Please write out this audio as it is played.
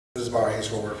This is my hands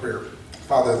for word prayer.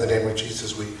 Father, in the name of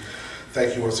Jesus, we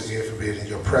thank you once again for being in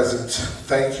your presence.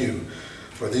 Thank you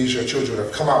for these your children who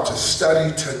have come out to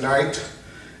study tonight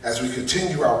as we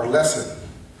continue our lesson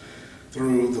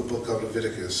through the book of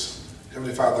Leviticus.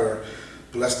 Heavenly Father,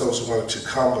 bless those who wanted to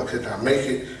come but could not make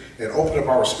it, and open up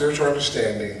our spiritual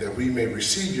understanding that we may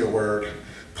receive your word,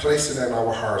 place it in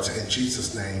our hearts. In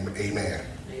Jesus' name, amen.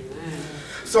 Amen.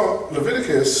 So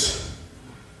Leviticus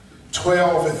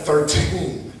 12 and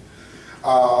 13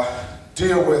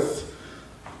 deal with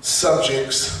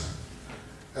subjects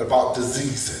about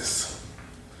diseases.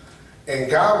 And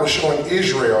God was showing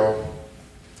Israel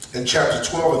in chapter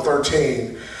 12 and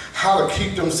 13 how to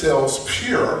keep themselves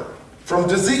pure from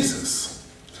diseases.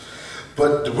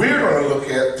 But we're going to look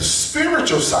at the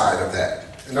spiritual side of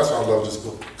that. And that's why I love this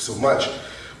book so much.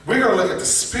 We're going to look at the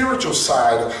spiritual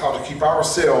side of how to keep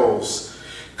ourselves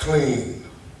clean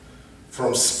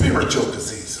from spiritual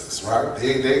diseases,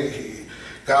 right?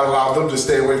 God allowed them to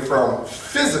stay away from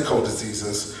physical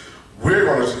diseases. We're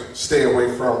going to stay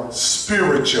away from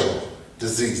spiritual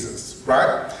diseases,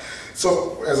 right?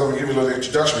 So, as I'm going to give you a little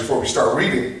introduction before we start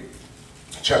reading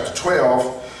chapter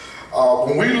 12,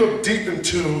 when we look deep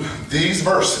into these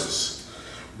verses,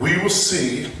 we will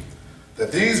see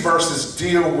that these verses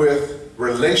deal with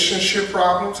relationship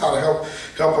problems, how to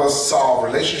help us solve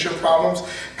relationship problems,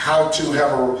 how to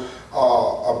have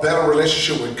a better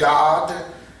relationship with God,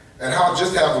 and how to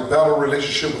just have a better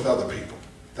relationship with other people.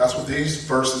 That's what these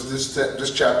verses,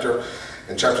 this chapter,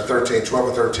 and chapter 13, 12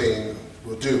 and 13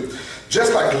 will do.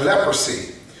 Just like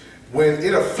leprosy, when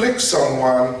it afflicts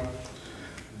someone,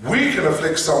 we can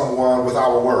afflict someone with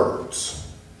our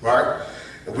words, right?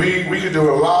 We can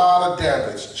do a lot of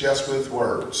damage just with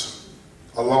words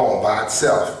alone, by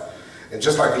itself. And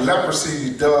just like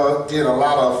leprosy did a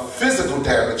lot of physical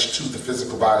damage to the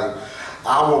physical body,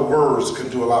 our words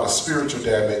can do a lot of spiritual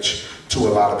damage to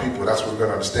a lot of people. That's what we're going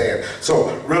to understand.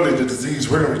 So really the disease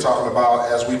we're going to be talking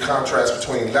about, as we contrast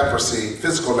between leprosy,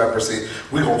 physical leprosy,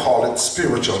 we're going to call it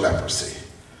spiritual leprosy.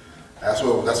 That's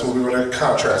what we're going to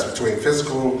contrast between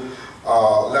physical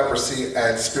leprosy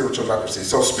and spiritual leprosy.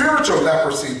 So spiritual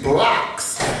leprosy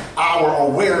blocks our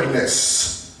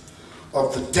awareness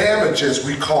of the damages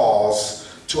we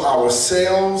cause to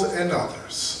ourselves and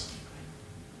others.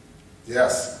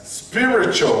 Yes,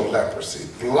 spiritual leprosy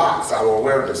blocks our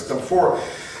awareness. Number 4,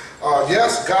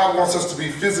 yes, God wants us to be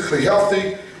physically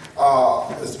healthy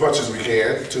as much as we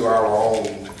can to our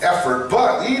own effort,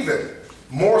 but even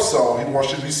more so, he wants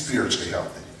you to be spiritually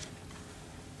healthy.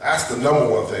 That's the number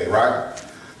one thing, right?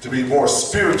 To be more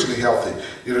spiritually healthy.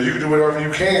 You know, you can do whatever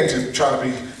you can to try to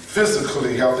be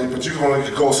physically healthy, but you can only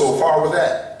go so far with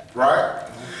that, right?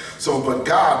 So, but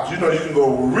God, you know, you can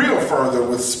go real further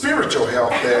with spiritual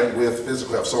health than with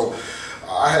physical health. So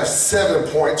I have 7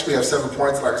 points. We have 7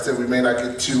 points. Like I said, we may not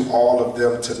get to all of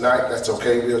them tonight. That's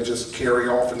okay. We'll just carry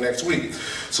on for next week.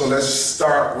 So let's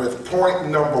start with point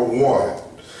number 1.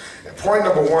 And point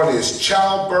number 1 is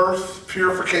childbirth,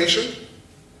 purification,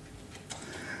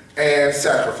 and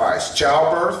sacrifice.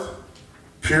 Childbirth,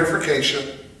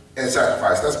 purification, and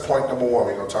sacrifice. That's point number 1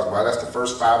 we're going to talk about. That's the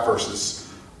first 5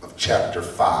 verses of chapter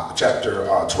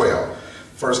 12.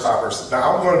 First 5 verses.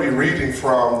 Now I'm going to be reading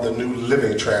from the New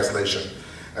Living Translation.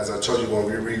 As I told you, when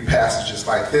we read passages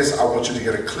like this, I want you to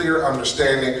get a clear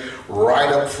understanding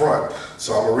right up front.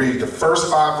 So I'm going to read the first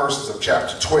 5 verses of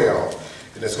chapter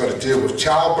 12. And it's going to deal with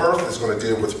childbirth, it's going to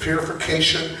deal with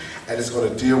purification, and it's going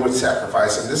to deal with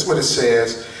sacrifice. And this is what it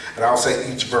says, and I'll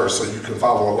say each verse so you can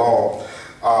follow along.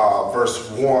 Verse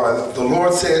 1, the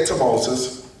Lord said to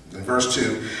Moses, in verse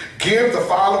 2, give the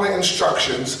following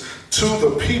instructions to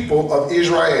the people of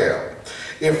Israel.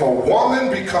 If a woman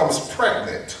becomes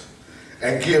pregnant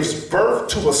and gives birth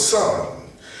to a son,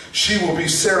 she will be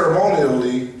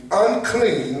ceremonially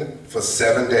unclean for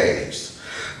 7 days,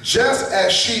 just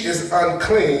as she is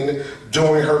unclean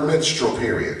during her menstrual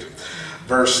period.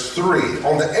 Verse 3,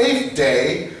 on the 8th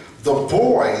day, the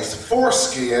boy's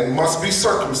foreskin must be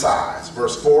circumcised.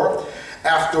 Verse 4,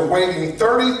 after waiting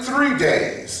 33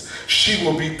 days, she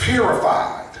will be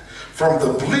purified from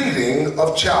the bleeding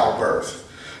of childbirth.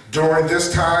 During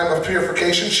this time of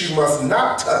purification, she must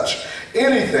not touch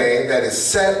anything that is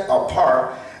set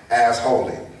apart as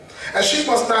holy. And she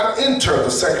must not enter the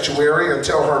sanctuary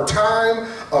until her time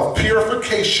of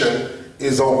purification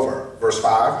is over. Verse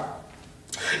 5,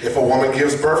 if a woman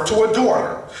gives birth to a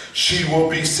daughter, she will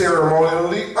be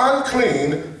ceremonially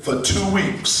unclean for 2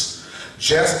 weeks,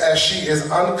 just as she is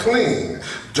unclean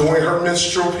during her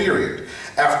menstrual period.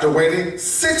 After waiting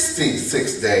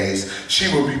 66 days,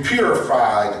 she will be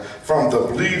purified from the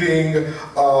bleeding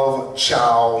of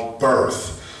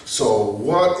childbirth. So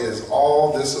what is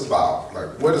all this about?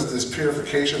 Like, what is this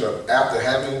purification of after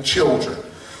having children?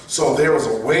 So there was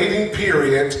a waiting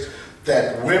period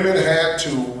that women had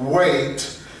to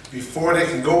wait before they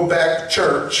can go back to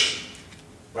church,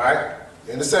 right,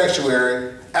 in the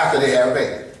sanctuary, after they have a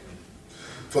baby.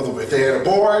 If they had a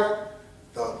boy,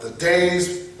 the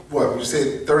days, what, you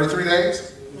said 33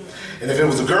 days? And if it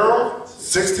was a girl,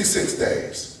 66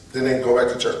 days. Then they can go back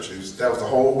to church. That was the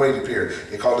whole waiting period.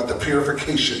 They called it the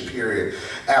purification period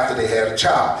after they had a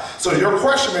child. So your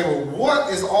question may be,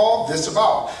 what is all this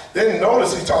about? Then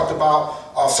notice he talked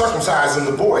about circumcising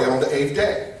the boy on the 8th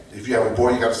day. If you have a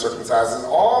boy, you got to circumcise him.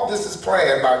 All this is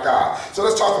planned by God. So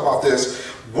let's talk about this.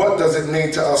 What does it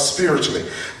mean to us spiritually?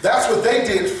 That's what they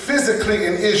did physically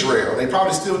in Israel. They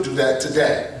probably still do that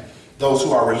today. Those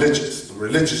who are religious, the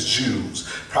religious Jews,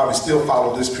 probably still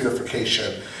follow this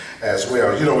purification as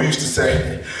well. You know, we used to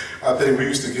say, I think we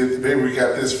used to get, maybe we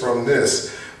got this from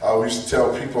this, we used to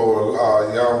tell people,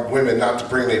 young women, not to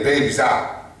bring their babies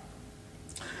out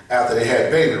after they had a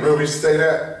baby. Remember we used to say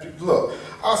that? Look,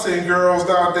 I've seen girls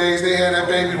nowadays, they had that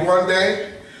baby one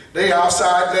day, they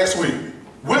outside next week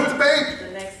with the baby.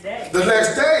 The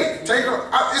next day. Take her,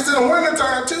 it's in the winter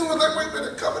time too. It's like, wait a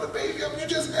minute, cover the baby up. You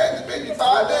just had the baby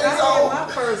 5 days old. I had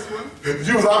my first one.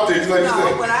 You was out there, like you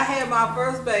said. When I had my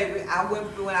first baby,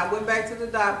 when I went back to the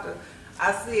doctor,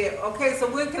 I said, okay, so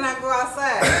when can I go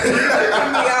outside? He looked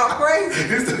at me all crazy.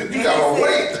 He said, you gotta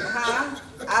wait.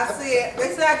 I said,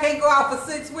 they said I can't go out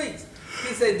for 6 weeks.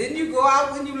 He said, didn't you go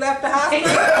out when you left the hospital?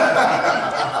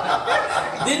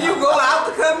 Didn't you go out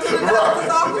to come to the doctor's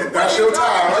office? That's your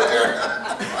time right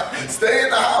there. Stay in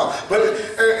the house. But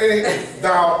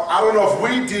now, I don't know if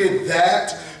we did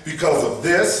that because of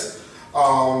this,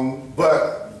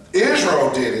 but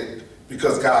Israel did it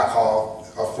because God called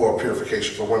for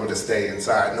purification for women to stay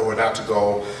inside, nowhere not to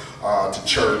go to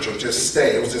church or just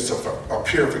stay. It was just a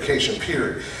purification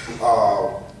period.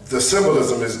 The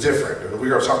symbolism is different, and we're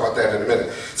going to talk about that in a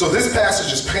minute. So this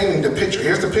passage is painting the picture.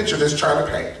 Here's the picture that's trying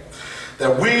to paint.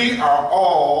 That we are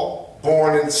all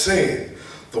born in sin.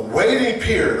 The waiting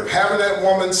period of having that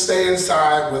woman stay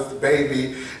inside with the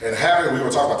baby and having, we were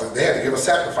talking about this, they had to give a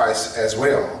sacrifice as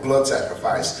well, a blood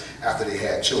sacrifice after they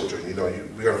had children. You know,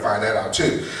 we're going to find that out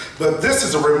too. But this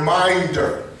is a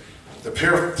reminder. The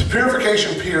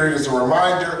purification period is a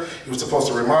reminder. It was supposed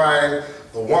to remind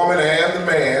the woman and the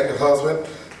man, the husband,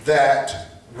 that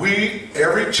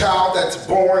every child that's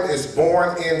born is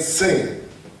born in sin.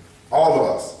 All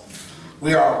of us.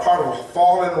 We are a part of a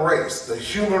fallen race. The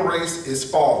human race is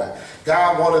fallen.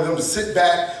 God wanted them to sit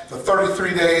back for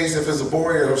 33 days if it's a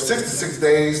boy, or 66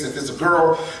 days if it's a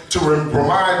girl, to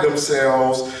remind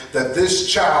themselves that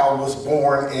this child was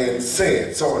born in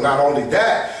sin. So not only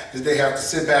that, did they have to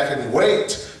sit back and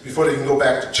wait before they can go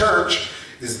back to church,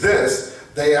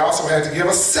 they also had to give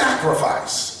a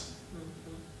sacrifice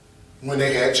when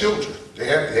they had children. They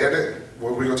had it.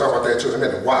 Well, we're going to talk about that too in a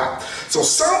minute. Why? So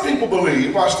some people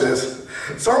believe, watch this,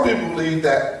 some people believe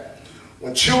that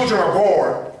when children are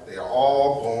born, they are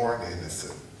all born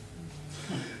innocent.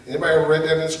 Anybody ever read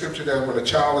that in the scripture that when a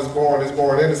child is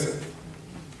born innocent?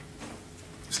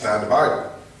 It's not in the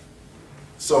Bible.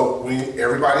 So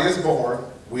everybody is born,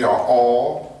 we are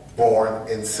all born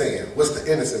in sin. What's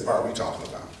the innocent part we talking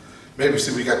about? Maybe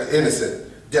see we got the innocent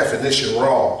definition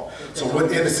wrong. So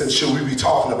what innocence should we be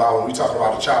talking about when we talk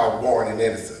about a child born in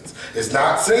innocence? It's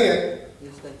not sin.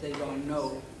 It's that they don't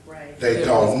know. Right. They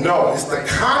don't know. It's the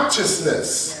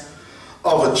consciousness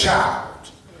of a child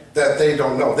that they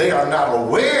don't know. They are not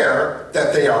aware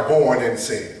that they are born in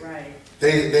sin. Right.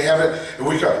 They haven't,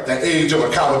 we got the age of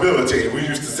accountability. We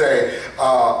used to say,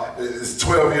 it's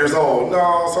 12 years old.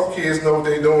 No, some kids know what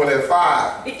they're doing at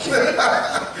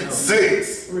 5.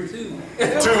 6. 2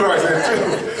 right there,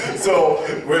 2. So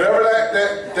whenever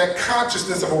that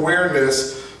consciousness of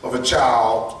awareness of a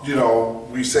child, you know,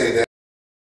 we say that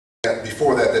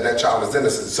before that child is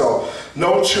innocent. So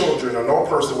no children or no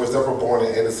person was ever born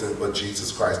innocent but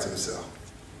Jesus Christ himself.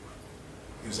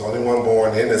 He was the only one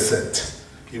born innocent.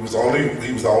 He was the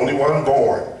only one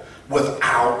born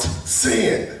without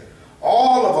sin.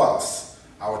 All of us,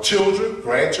 our children,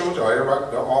 grandchildren,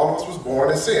 everybody, all of us was born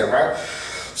in sin, right?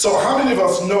 So how many of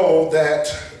us know that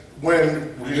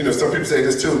when, you know, some people say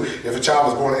this too, if a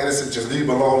child is born innocent, just leave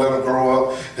them alone, let them grow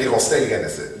up, they're going to stay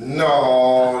innocent.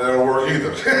 No, that don't work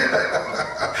either.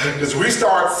 Because we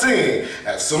start seeing,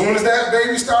 as soon as that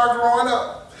baby starts growing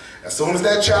up, as soon as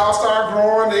that child starts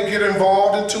growing, they get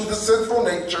involved into the sinful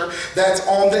nature that's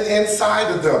on the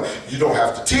inside of them. You don't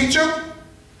have to teach them.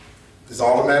 It's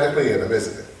automatically in them,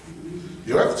 isn't it?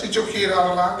 You don't have to teach your kid how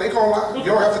to lie. They're going to lie. You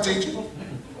don't have to teach them.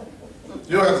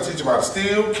 You don't have to teach them how to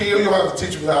steal, kill. You don't have to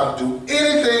teach them how to do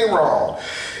anything wrong.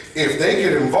 If they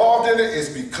get involved in it, it's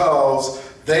because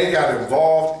they got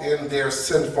involved in their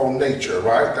sinful nature,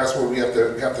 right? That's what we have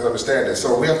to understand this.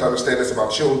 So we have to understand this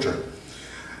about children.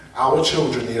 Our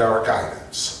children need our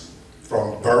guidance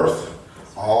from birth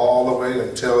all the way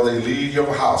until they leave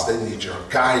your house. They need your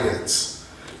guidance.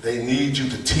 They need you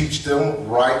to teach them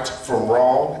right from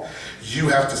wrong. You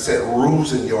have to set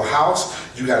rules in your house.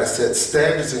 You got to set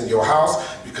standards in your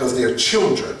house because they're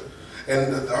children.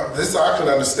 And this I can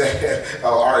understand.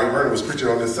 R.A. Vernon was preaching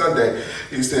on this Sunday.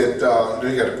 He said, he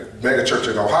got a mega church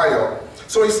in Ohio.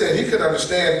 So he said he could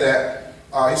understand that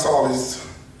he saw all these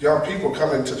young people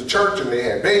coming to the church and they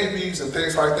had babies and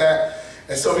things like that.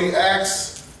 And so he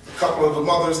asked a couple of the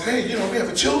mothers, hey, you know, we have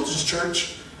a children's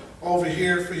church over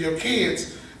here for your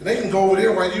kids. And they can go over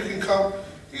there while you can come.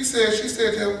 She said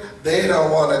to him, they don't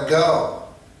want to go.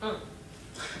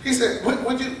 He said,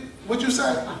 what'd you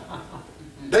say?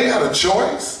 They got a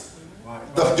choice?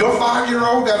 Your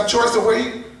 5-year-old got a choice to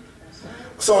wait?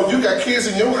 So you got kids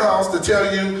in your house to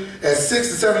tell you at 6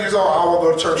 to 7 years old, I want to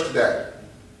go to church today.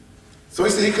 So he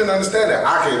said he couldn't understand that.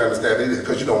 I can't understand it either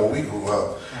because, you know, when we grew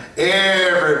up,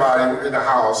 everybody in the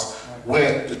house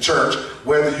went to church,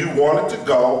 whether you wanted to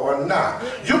go or not.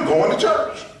 You're going to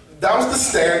church. That was the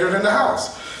standard in the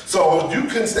house. So you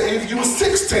couldn't stay, if you were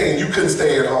 16, you couldn't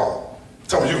stay at home.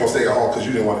 Tell me you're going to stay at home because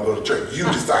you didn't want to go to church. You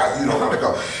decided you don't want to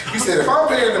go. He said, if I'm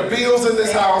paying the bills in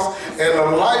this house and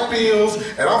the light bills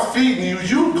and I'm feeding you,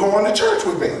 you going to church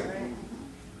with me.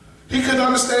 He couldn't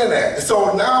understand that. And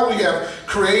so now we have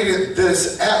created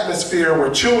this atmosphere where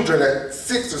children at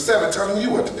 6 or 7 telling you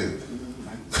what to do.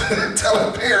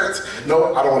 Telling parents,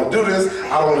 no, I don't want to do this,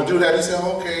 I don't want to do that. He said,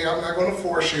 okay, I'm not going to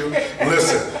force you.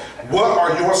 Listen, what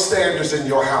are your standards in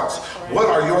your house? What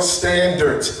are your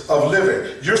standards of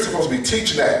living? You're supposed to be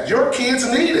teaching that. Your kids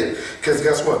need it. Because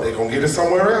guess what? They're going to get it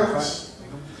somewhere else.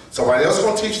 Somebody else is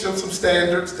going to teach them some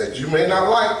standards that you may not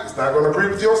like. It's not going to agree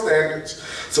with your standards.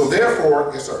 So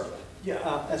therefore, yes, sir.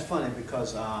 Yeah, that's funny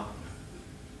because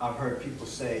I've heard people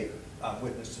say, I've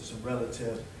witnessed to some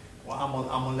relatives, well, I'm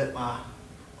gonna let my,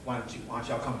 why don't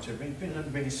y'all come to bring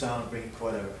your son, bring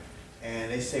whatever.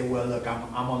 And they say, well, look,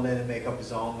 I'm gonna let him make up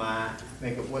his own mind,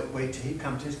 wait till he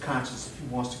comes to his conscience. If he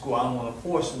wants to go, I don't want to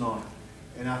force him on him.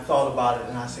 And I thought about it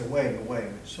and I said, wait a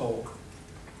minute. So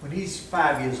when he's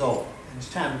 5 years old and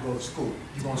it's time to go to school,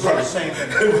 you're gonna say the same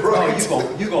thing. Right.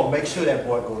 No, you're gonna make sure that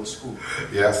boy go to school.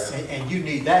 Yes. And you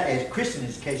need that as Christian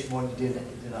education more than you did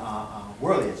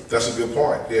worldly education. That's a good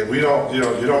point. Yeah, we don't, you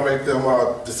don't make them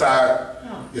decide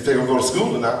if they're gonna go to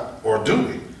school or not, or do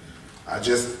we? I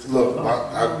just, look,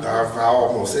 I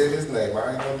almost said his name.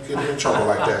 I ain't gonna get him in trouble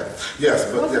like that.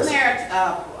 Yes, but Wasn't yes. there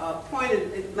a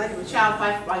point, like if a child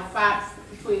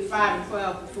between 5 and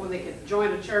 12 before they could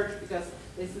join a church because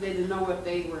they said they didn't know what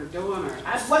they were doing, or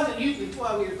I wasn't usually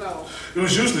 12 years old. It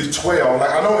was usually 12. Like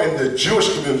I know in the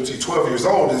Jewish community, 12 years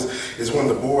old is when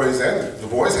the boys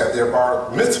have their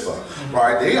bar mitzvah,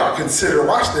 right? They are considered,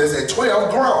 watch this, at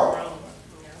 12 grown.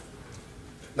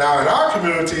 Now in our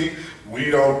community, we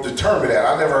don't determine that.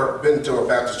 I've never been to a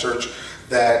Baptist church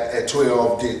that at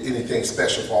 12 did anything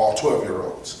special for all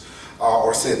 12-year-olds.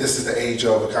 Or said this is the age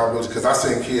of accountability, because I've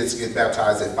seen kids get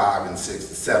baptized at 5 and 6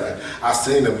 and 7. I've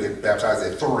seen them get baptized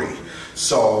at 3.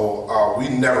 So we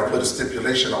never put a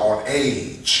stipulation on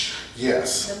age.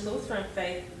 Yes. The Lutheran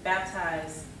faith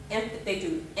baptize, they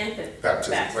do infant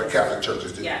baptism, like Catholic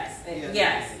churches do. Yes,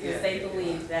 yes, because they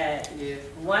believe that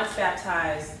once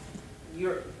baptized,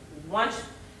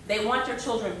 they want their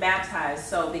children baptized,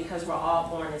 so because we're all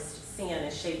born in sin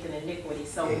and shaped in iniquity.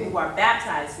 So when you are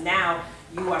baptized now,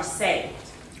 you are saved.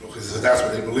 Okay, so that's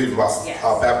what they believe about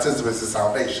baptism is the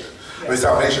salvation. Yes. But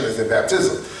salvation is in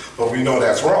baptism. But we know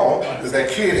that's wrong, because that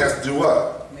kid has to do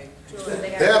what?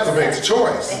 They have to make the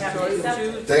choice. They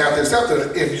have to accept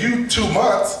it. If you 2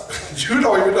 months, you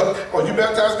don't even know, oh, you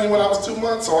baptized me when I was 2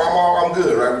 months, so I'm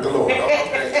good, right, with the Lord.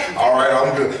 Okay. All right,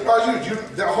 I'm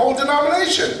good. The whole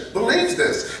denomination believes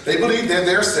this. They believe that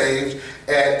they're saved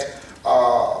at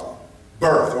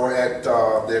birth or at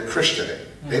their christening.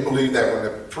 They believe that when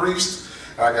the priest,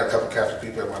 I got a couple of Catholic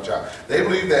people at my job, they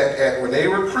believe that when they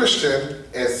were Christian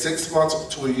at 6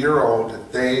 months to a year old,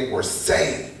 that they were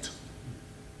saved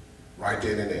right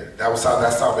then and there. That's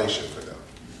salvation for them.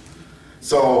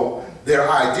 So their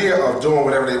idea of doing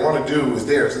whatever they want to do is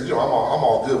theirs. You know, I'm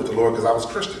all good with the Lord because I was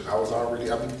Christian. I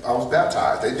was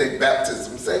baptized. They think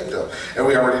baptism saved them, and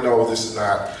we already know this is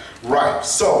not right.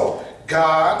 So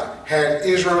God had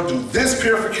Israel do this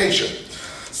purification.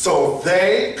 so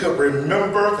they could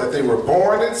remember that they were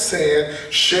born in sin,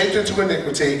 shaped into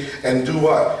iniquity, and do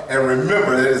what? And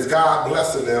remember that it's God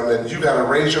blessing them, and you got to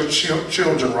raise your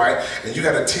children right, and you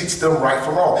got to teach them right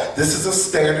from wrong. This is a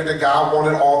standard that God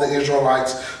wanted all the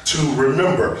Israelites to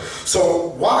remember. So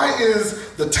why is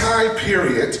the time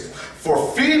period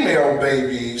for female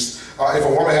babies, if a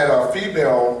woman had a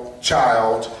female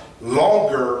child,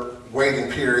 longer waiting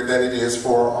period than it is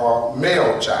for a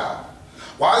male child?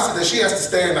 Why is it that she has to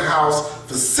stay in the house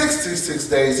for 66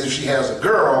 days if she has a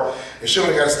girl, and she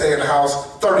only got to stay in the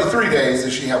house 33 days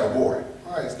if she have a boy?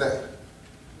 Why is that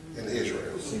in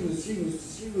Israel? She was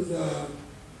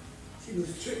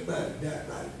tricked by the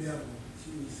devil.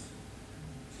 She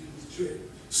was tricked.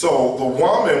 So the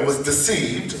woman was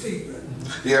deceived.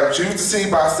 Yeah, she was deceived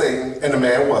by Satan, and the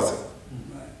man wasn't.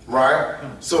 Right?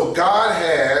 So God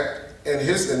had,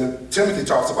 and Timothy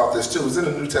talks about this too, it's in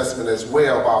the New Testament as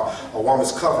well, about a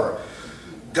woman's covering.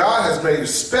 God has made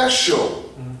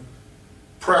special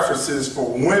preferences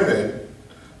for women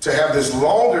to have this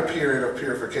longer period of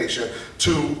purification,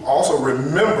 to also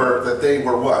remember that they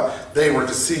were what? They were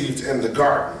deceived in the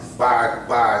garden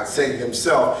by Satan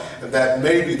himself, and that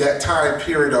maybe that time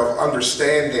period of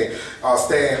understanding,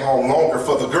 staying home longer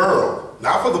for the girl,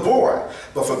 not for the boy,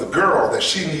 but for the girl, that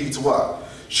she needs what?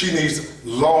 She needs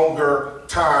longer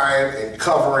time and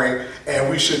covering, and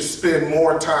we should spend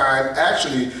more time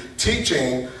actually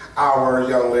teaching our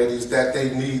young ladies that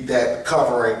they need that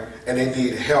covering and they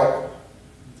need help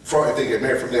if they get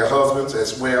married, from their husbands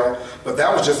as well. But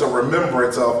that was just a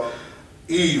remembrance of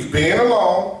Eve being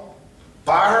alone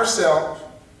by herself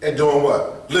and doing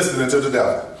what? Listening to the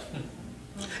devil.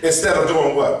 Instead of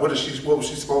doing what? What was she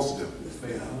supposed to do?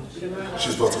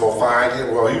 She's supposed to go find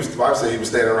him. Well, the Bible said he was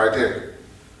standing right there.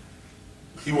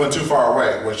 He wasn't too far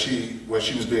away when she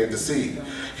was being deceived.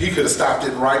 He could have stopped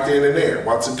it right then and there.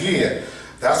 Once again,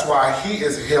 that's why he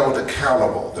is held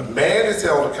accountable. The man is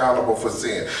held accountable for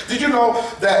sin. Did you know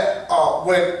that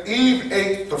when Eve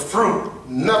ate the fruit,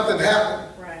 nothing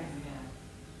happened? Right.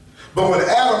 But when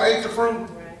Adam ate the fruit,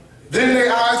 then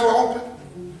their eyes were open.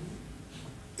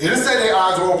 It didn't say their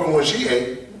eyes were open when she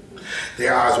ate.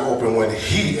 Their eyes were open when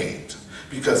he ate.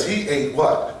 Because he ate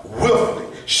what? Willfully.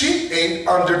 She ate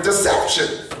under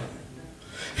deception.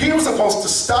 He was supposed to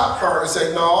stop her and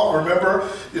say, no, remember,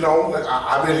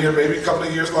 I've been here maybe a couple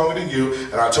of years longer than you,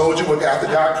 and I told you after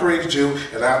God created you,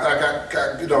 and after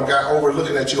I got over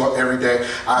looking at you every day,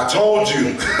 I told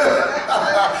you,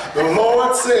 the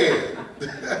Lord said,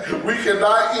 we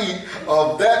cannot eat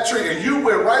of that tree. And you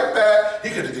went right back.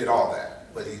 He could have did all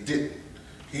that, but he didn't.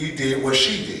 He did what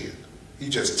she did. He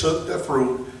just took the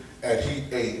fruit and he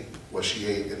ate what she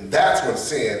ate, and that's when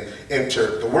sin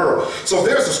entered the world. So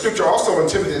there's a scripture also in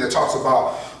Timothy that talks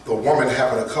about the woman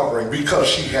having a covering because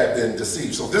she had been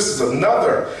deceived. So this is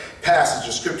another passage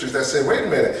of scriptures that say, wait a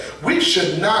minute, we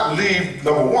should not leave,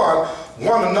 number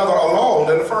one another alone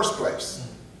in the first place.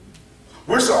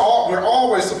 We're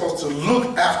always supposed to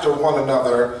look after one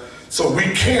another so we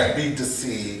can't be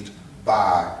deceived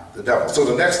by the devil. So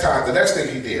the next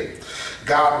thing he did,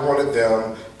 God wanted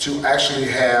them to actually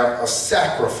have a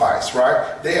sacrifice,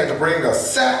 right? They had to bring a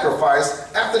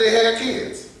sacrifice after they had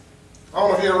kids. I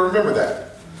don't know if you ever remember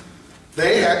that.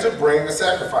 They had to bring a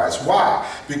sacrifice. Why?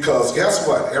 Because guess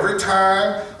what? Every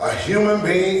time a human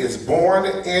being is born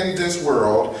in this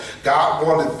world, God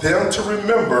wanted them to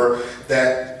remember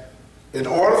that in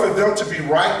order for them to be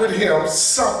right with him,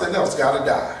 something else got to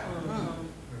die.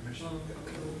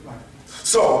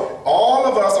 So all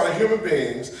of us are human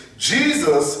beings.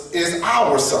 Jesus is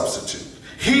our substitute.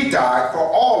 He died for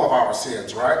all of our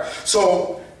sins, right?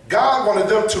 So God wanted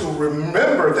them to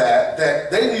remember that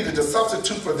they needed a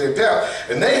substitute for their death.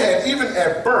 And they had, even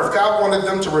at birth, God wanted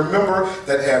them to remember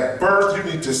that at birth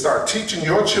you need to start teaching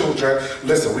your children,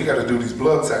 listen, we got to do these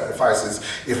blood sacrifices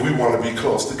if we want to be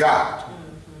close to God.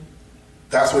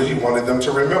 That's what he wanted them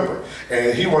to remember.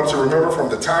 And he wants to remember from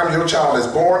the time your child is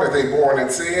born, that they're born in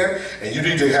sin, and you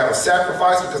need to have a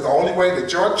sacrifice, because the only way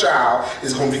that your child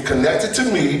is going to be connected to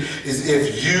me is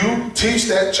if you teach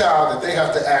that child that they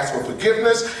have to ask for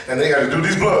forgiveness and they got to do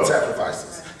these blood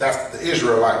sacrifices. That's the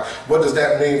Israelite. What does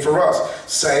that mean for us?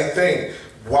 Same thing.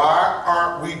 Why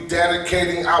aren't we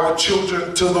dedicating our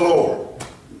children to the Lord?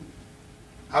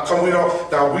 How come we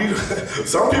don't? Now,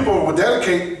 some people would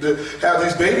dedicate to have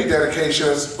these baby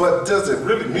dedications, but does it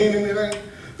really mean anything?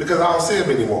 Because I don't see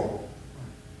them anymore.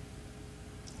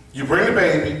 You bring the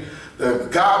baby, the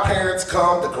godparents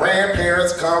come, the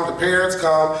grandparents come, the parents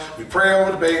come, we pray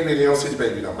over the baby, and you don't see the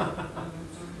baby no more.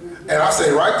 And I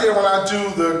say right there when I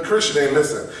do the Christian name,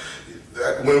 listen,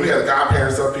 when we had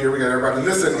godparents up here, we got everybody,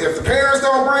 listen, if the parents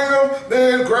don't bring them,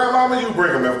 then grandmama, you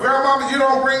bring them. If grandmama, you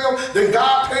don't bring them, then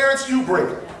godparents, you bring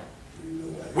them.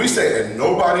 We say that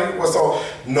nobody wants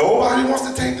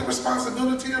to take the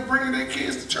responsibility of bringing their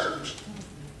kids to church.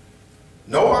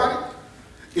 Nobody.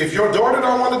 If your daughter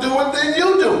don't want to do it, then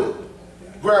you do it.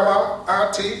 Grandma,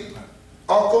 auntie,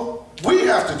 uncle, we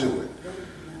have to do it.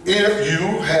 If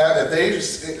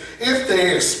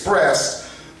they express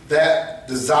that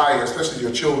desire, especially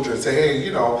your children, say, hey,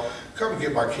 you know, come and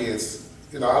get my kids.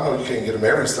 You know, I know you can't get them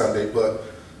every Sunday, but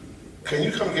can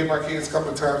you come and get my kids a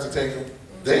couple of times to take them?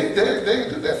 They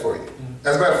can do that for you.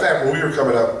 As a matter of fact, when we were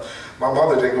coming up, my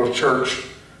mother didn't go to church.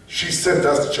 She sent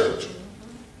us to church.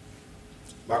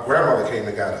 My grandmother came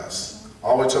and got us.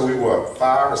 All the way till we were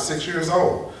 5 or 6 years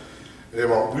old. And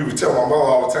then we would tell my mother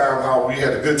all the time how we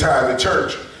had a good time in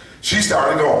church. She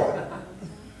started going.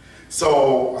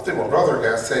 So I think my brother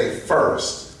got saved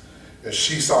first. And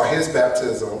she saw his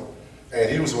baptism. And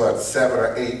he was, what, 7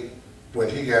 or 8 when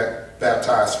he got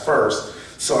baptized first.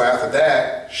 So after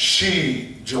that,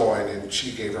 she joined and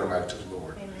she gave her life to the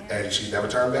Lord. Amen. And she never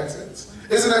turned back since.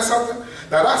 Isn't that something?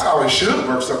 Now that's how it should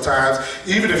work sometimes.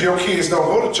 Even if your kids don't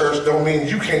go to church, don't mean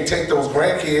you can't take those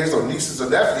grandkids or nieces or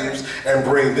nephews and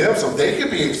bring them so they can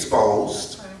be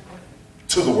exposed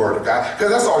to the Word of God.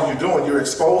 Because that's all you're doing. You're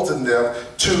exposing them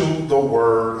to the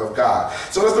Word of God.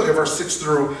 So let's look at verse 6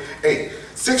 through 8.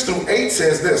 6 through 8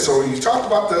 says this. So he already talked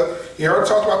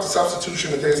about the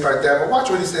substitution and things like that. But watch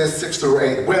what he says 6 through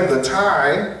 8. When the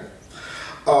time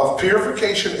of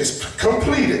purification is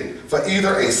completed for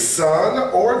either a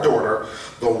son or a daughter,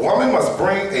 the woman must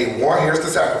bring here's the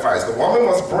sacrifice. The woman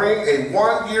must bring a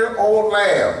 1-year-old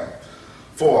lamb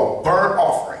for a burnt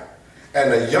offering,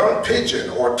 and a young pigeon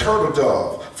or turtle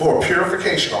dove for a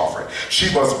purification offering.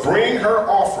 She must bring her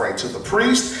offering to the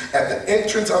priest at the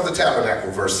entrance of the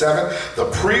tabernacle. Verse 7, the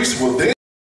priest will then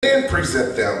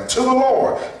present them to the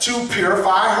Lord to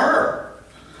purify her,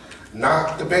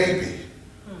 not the baby.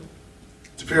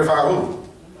 To purify who?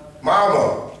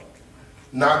 Mama,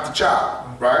 not the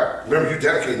child, right? Remember, you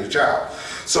dedicating the child.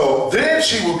 So then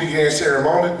she will begin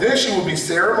ceremony. Then she will be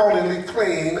ceremonially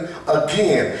clean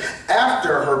again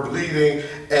after her bleeding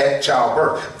at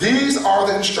childbirth. These are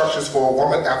the instructions for a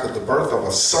woman after the birth of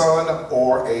a son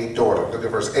or a daughter. Look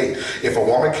at verse 8. If a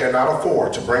woman cannot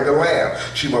afford to bring a lamb,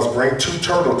 she must bring 2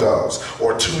 turtle doves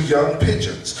or 2 young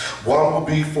pigeons. One will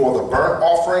be for the burnt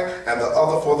offering and the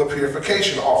other for the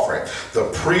purification offering. The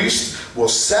priest will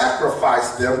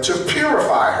sacrifice them to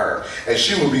purify her, and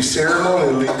she will be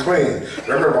ceremonially clean.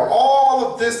 Remember,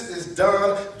 all of this is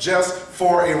done just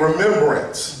for a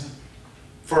remembrance.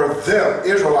 For them,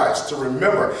 Israelites, to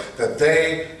remember that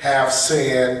they have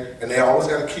sinned, and they always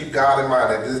got to keep God in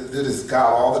mind, that this is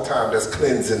God all the time that's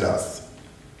cleansing us.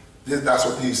 That's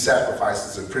what these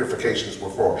sacrifices and purifications were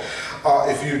for.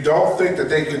 If you don't think that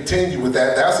they continue with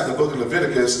that, that's in the book of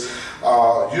Leviticus.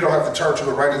 You don't have to turn to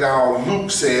it, write it down.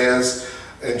 Luke says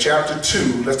in chapter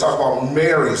 2, let's talk about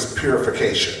Mary's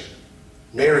purification.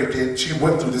 Mary she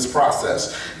went through this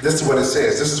process. This is what it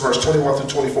says. This is verse 21 through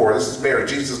 24. This is Mary,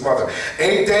 Jesus' mother.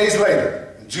 8 days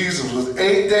later, Jesus was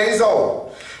 8 days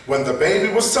old. When the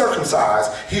baby was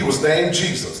circumcised, he was named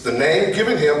Jesus, the name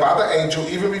given him by the angel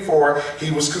even before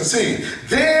he was conceived.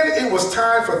 Then it was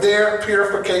time for their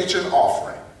purification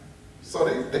offering. So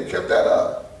they kept that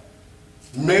up.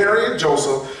 Mary and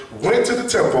Joseph went to the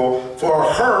temple for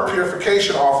her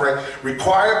purification offering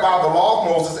required by the law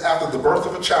of Moses after the birth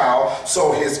of a child.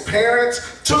 So his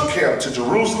parents took him to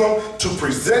Jerusalem to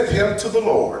present him to the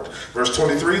Lord. Verse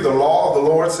 23, the law of the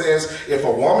Lord says, if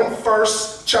a woman's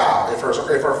first child, if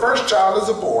her first child is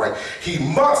a boy, he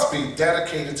must be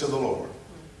dedicated to the Lord.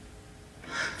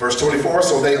 Verse 24,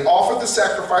 so they offered the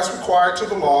sacrifice required to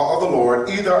the law of the Lord,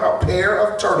 either a pair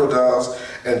of turtle doves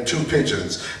and 2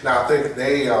 pigeons. Now I think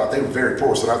they were very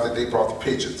poor, so I think they brought the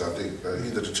pigeons. I think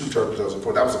either the 2 turtle doves or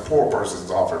poor. That was a poor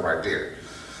person's offering right there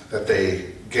that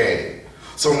they gave.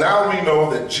 So now we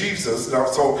know that Jesus,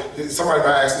 so somebody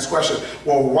might ask this question,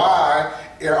 well, why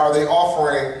are they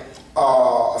offering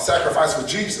a sacrifice for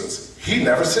Jesus? He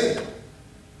never sinned.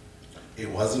 It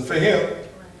wasn't for him.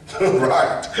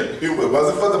 Right. It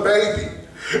wasn't for the baby.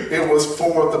 It was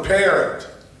for the parent.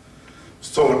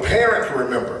 So the parent can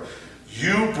remember,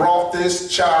 you brought this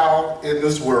child in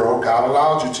this world, God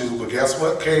allowed you to, but guess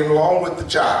what came along with the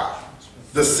child?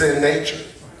 The sin nature.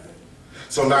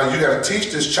 So now you got to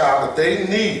teach this child that they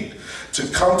need to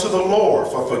come to the Lord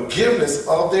for forgiveness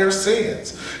of their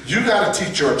sins. You got to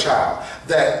teach your child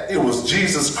that it was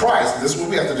Jesus Christ. This is what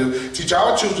we have to do. Teach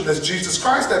our children that it's Jesus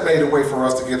Christ that made a way for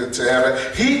us to get into heaven.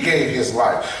 He gave his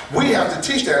life. We have to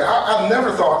teach that. I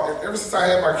never thought, ever since I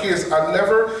had my kids, I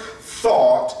never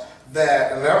thought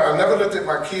that, I never looked at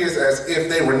my kids as if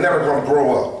they were never going to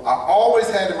grow up. I always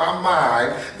had in my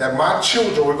mind that my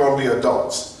children were going to be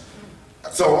adults.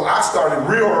 So I started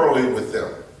real early with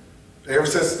them. Ever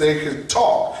since they could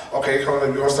talk. Okay, come on,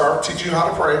 we're going to start teaching you how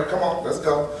to pray. Come on, let's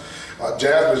go.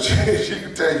 Jasmine, she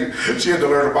can tell you, she had to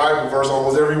learn a Bible verse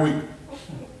almost every week.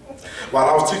 While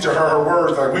I was teaching her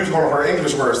words, like we was going to her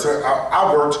English words. So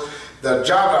I worked, the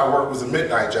job that I worked was a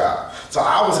midnight job. So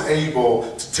I was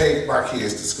able to take my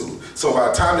kids to school. So by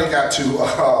the time they got to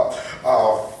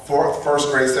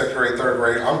first grade, second grade, third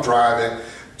grade, I'm driving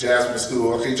Jasmine to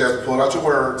school. Okay, Jasmine, pull out your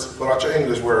words, pull out your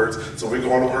English words. So we're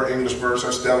going over her English words,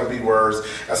 her spelling bee words.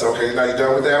 I said, okay, now you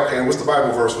done with that? Okay, what's the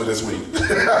Bible verse for this week?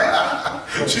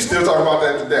 She's still talking about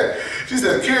that today. She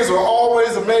said, kids were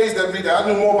always amazed at me that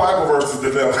I knew more Bible verses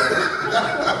than them.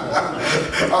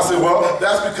 I said, well,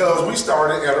 that's because we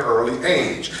started at an early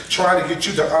age, trying to get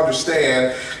you to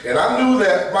understand. And I knew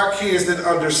that my kids didn't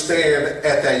understand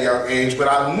at that young age, but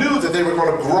I knew that they were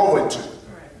going to grow into it.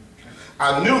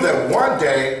 I knew that one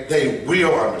day they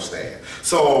will understand.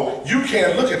 So you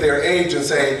can't look at their age and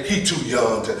say, he too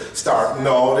young to start.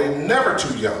 No, they're never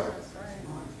too young.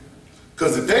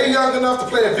 Because if they're young enough to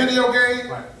play a video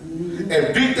game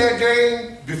and beat that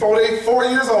game before they're 4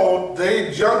 years old, they're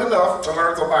young enough to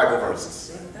learn some Bible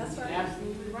verses. That's right.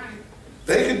 Absolutely right.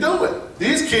 They can do it.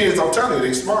 These kids, I'm telling you,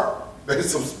 they're smart. They're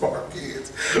some smart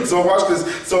kids. So watch this.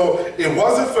 So it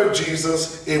wasn't for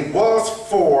Jesus, it was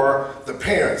for the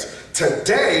parents.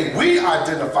 Today, we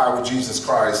identify with Jesus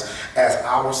Christ as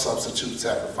our substitute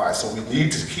sacrifice. So we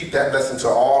need to keep that lesson to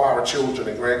all our children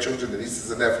and grandchildren and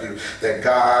nieces and nephews, that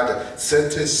God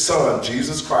sent his son,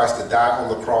 Jesus Christ, to die on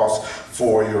the cross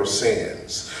for your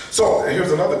sins. So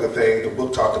here's another good thing the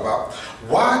book talked about.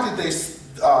 Why did they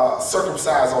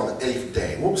circumcise on the 8th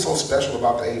day? What was so special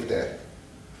about the 8th day?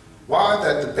 Why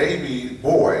that the baby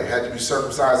boy had to be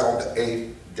circumcised on the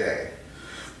 8th day?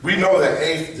 We know that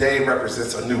 8th day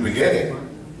represents a new beginning,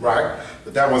 right?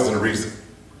 But that wasn't the reason.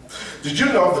 Did you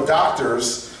know the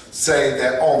doctors say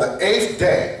that on the 8th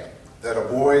day that a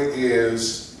boy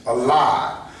is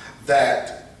alive,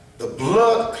 that the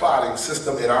blood clotting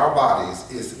system in our bodies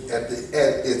is at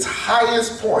its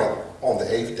highest point on the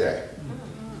 8th day.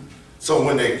 So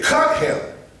when they cut him,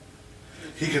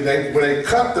 when they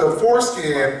cut the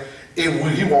foreskin,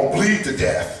 he won't bleed to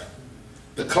death.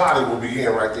 The clotting will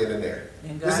begin right then and there.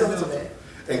 And God knew that.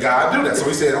 And God knew that. So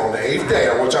he said on the 8th day,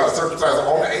 I want y'all to circumcise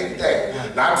on the 8th day.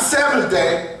 Not the 7th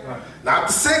day, not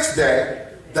the 6th day,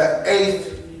 the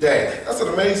 8th day. That's an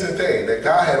amazing thing, that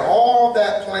God had all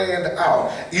that planned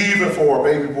out, even for a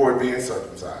baby boy being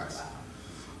circumcised.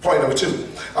 Point number 2.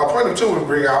 Point number 2 we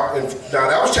bring out, now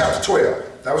that was chapter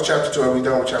 12. That was chapter 12. We're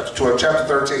done with chapter 12. Chapter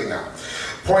 13 now.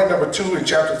 Point number 2 in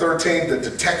chapter 13, the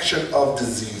detection of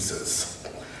diseases.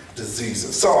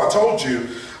 So I told you,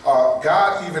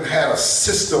 God even had a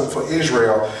system for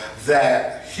Israel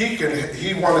that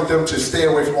he wanted them to stay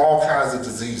away from all kinds of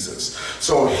diseases.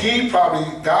 So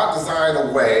God designed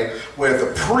a way where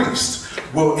the priest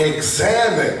will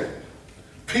examine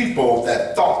people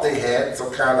that thought they had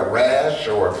some kind of rash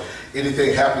or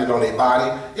anything happening on their body.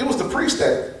 It was the priest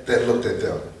that looked at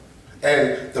them.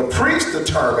 And the priest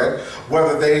determined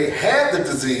whether they had the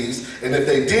disease, and if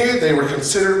they did, they were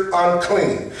considered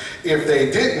unclean. If they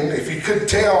didn't, if he couldn't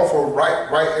tell for right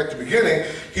at the beginning,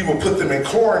 he will put them in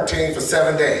quarantine for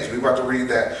 7 days. We're about to read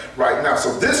that right now.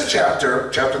 So this chapter,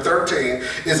 chapter 13,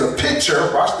 is a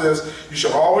picture. Watch this. You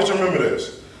should always remember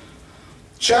this.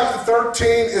 Chapter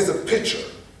 13 is a picture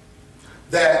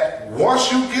that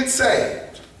once you get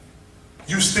saved,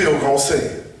 you still gonna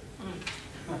sin.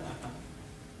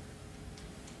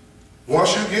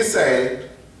 Once you get saved,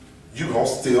 you're going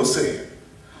to still sin.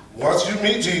 Once you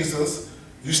meet Jesus,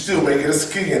 you still may get a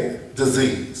skin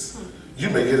disease. You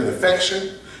may get an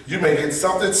infection. You may get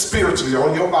something spiritually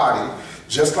on your body,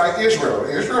 just like Israel.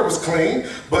 Israel was clean,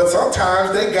 but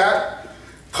sometimes they got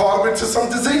caught up into some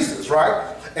diseases,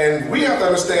 right? And we have to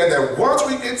understand that once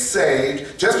we get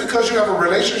saved, just because you have a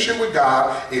relationship with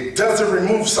God, it doesn't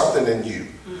remove something in you.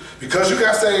 Because you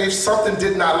got saved, something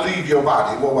did not leave your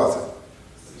body. What was it?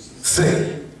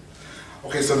 Sin.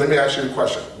 Okay, so let me ask you a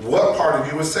question. What part of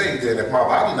you is saved then? If my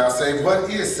body not saved, what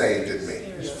is saved in me?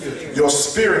 Your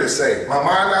spirit is saved. My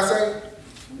mind not saved?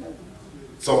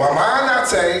 So my mind not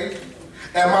saved,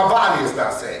 and my body is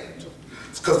not saved.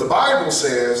 Because the Bible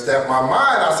says that my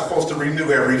mind I'm supposed to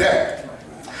renew every day.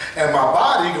 And my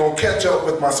body gonna catch up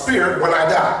with my spirit when I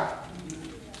die.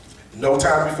 No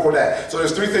time before that. So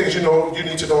there's three things you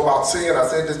need to know about sin. I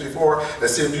said this before.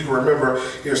 Let's see if you can remember.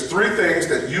 Here's three things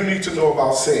that you need to know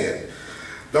about sin.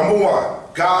 Number one,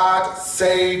 God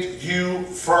saved you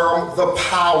from the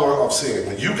power of sin.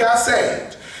 When you got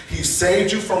saved, he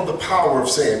saved you from the power of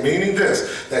sin, meaning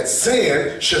this, that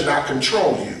sin should not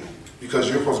control you because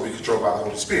you're supposed to be controlled by the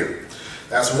Holy Spirit.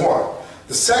 That's one.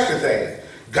 The second thing,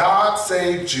 God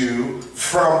saved you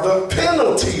from the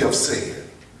penalty of sin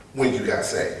when you got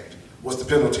saved. What's the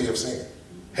penalty of sin?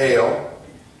 Hell.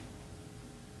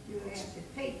 You have to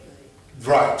pay for it.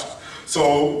 Right.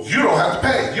 So you don't have to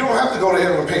pay. You don't have to go to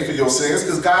heaven and pay for your sins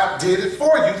because God did it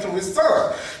for you through his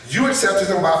son. You accepted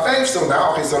him by faith. So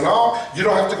now you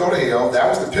don't have to go to hell. That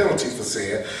was the penalty for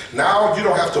sin. Now you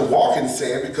don't have to walk in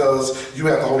sin because you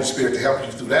have the Holy Spirit to help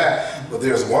you through that. But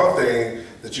there's one thing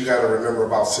that you got to remember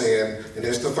about sin, and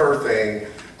it's the third thing.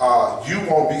 You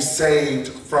won't be saved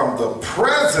from the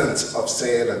presence of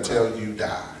sin until you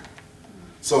die.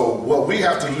 So what we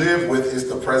have to live with is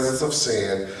the presence of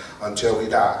sin until we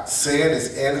die. Sin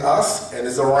is in us and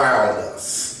is around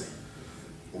us.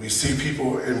 We see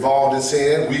people involved in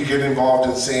sin. We get involved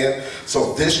in sin.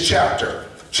 So this chapter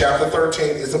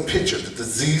 13, is a picture.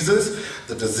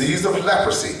 The disease of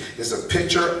leprosy is a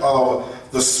picture of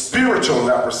the spiritual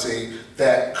leprosy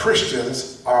that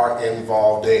Christians are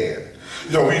involved in.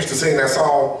 You know, we used to sing that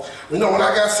song, you know, when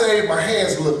I got saved, my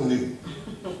hands looked new.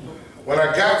 When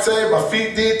I got saved, my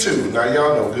feet did too. Now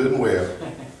y'all know good and well,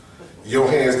 your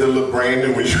hands didn't look brand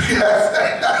new when you got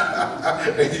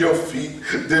saved. And your feet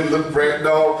didn't look brand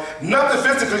new.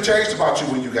 Nothing physically changed about you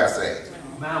when you got saved.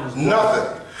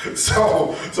 Nothing.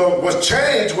 So what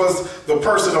changed was the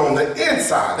person on the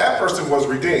inside. That person was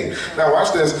redeemed. Now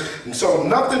watch this. So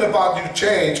nothing about you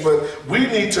changed, but we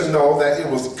need to know that it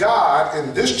was God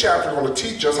in this chapter going to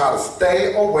teach us how to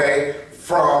stay away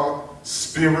from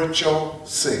spiritual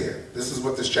sin. This is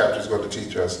what this chapter is going to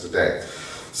teach us today.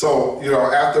 So, you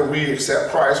know, after we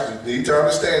accept Christ, we need to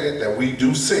understand it that we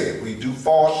do sin. We do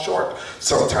fall short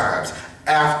sometimes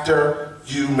after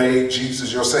you made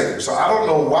Jesus your Savior. So I don't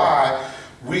know why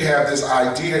we have this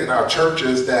idea in our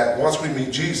churches that once we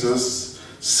meet Jesus,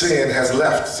 sin has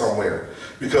left somewhere,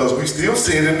 because we still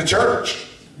see it in the church.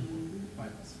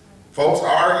 Folks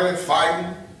arguing,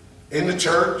 fighting in the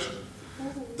church.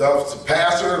 The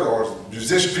pastor or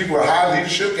musician, people with high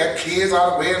leadership, got kids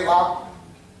out of wedlock.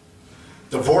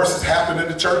 Divorces happen in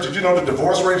the church. Did you know the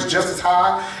divorce rate is just as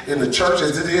high in the church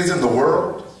as it is in the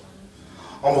world?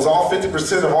 Almost all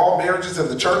 50% of all marriages in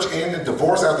the church end in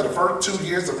divorce after the first 2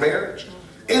 years of marriage.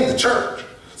 In the church.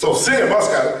 So sin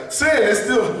is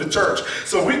still in the church.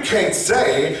 So we can't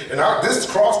say, and this is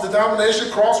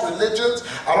cross-denomination, cross-religions,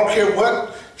 I don't care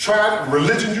what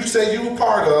religion you say you're a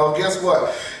part of, guess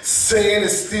what? Sin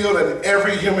is still in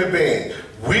every human being.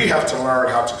 We have to learn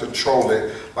how to control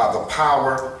it by the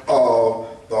power of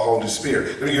the Holy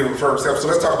Spirit. Let me give you a first example. So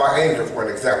let's talk about anger for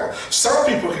an example. Some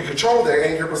people can control their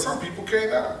anger, but some people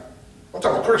cannot. I'm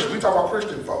talking about Christians. We talk about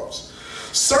Christian folks.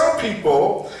 Some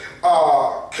people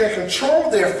can control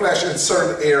their flesh in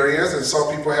certain areas, and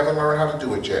some people haven't learned how to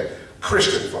do it yet.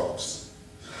 Christian folks.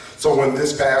 So when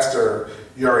this pastor,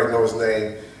 you already know his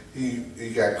name,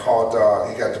 he got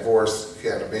caught, he got divorced, he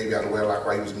had a baby out of wedlock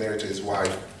while he was married to his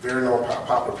wife. Very known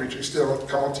popular preacher. He's still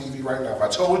come on TV right now. If I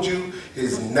told you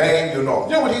his name, you'll know.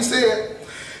 You know what he said?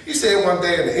 He said one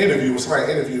day in the interview,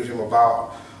 somebody interviewed him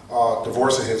about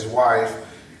divorcing his wife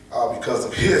because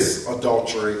of his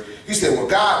adultery. He said, well,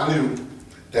 God knew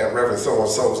that Reverend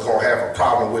so-and-so was going to have a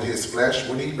problem with his flesh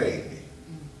when he made me.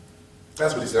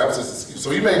 That's what he said. That was his excuse.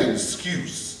 So he made an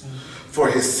excuse for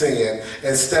his sin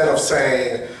instead of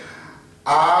saying,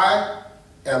 I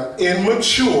am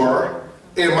immature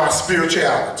in my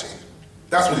spirituality.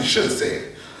 That's what he should have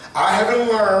said. I haven't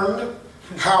learned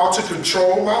how to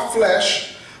control my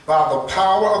flesh by the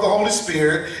power of the Holy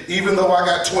Spirit, even though I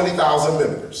got 20,000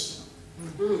 members.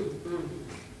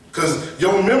 Because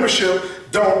your membership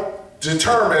don't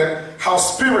determine how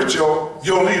spiritual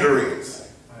your leader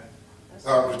is.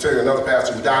 I'll tell you another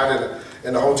pastor who died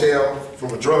in the hotel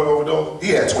from a drug overdose. He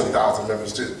had 20,000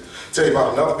 members too. I'll tell you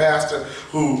about another pastor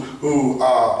who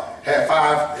had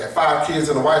five kids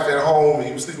and a wife at home, and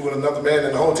he was sleeping with another man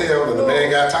in the hotel, and the man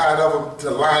got tired of him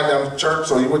to line down the church,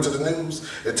 so he went to the news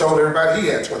and told everybody he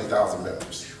had 20,000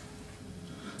 members.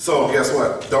 So guess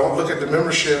what? Don't look at the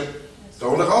membership.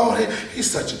 Don't look, oh, he's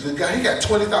such a good guy. He got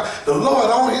 20,000. The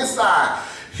Lord on his side.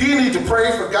 He need to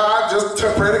pray for God,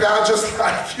 pray to God just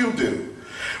like you do.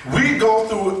 We go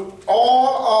through,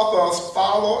 all of us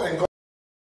follow and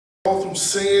go through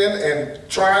sin and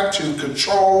trying to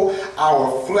control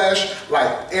our flesh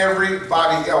like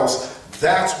everybody else.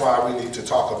 That's why we need to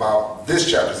talk about this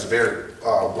chapter. It's a very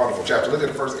wonderful chapter. Look at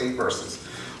the first 8 verses.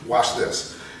 Watch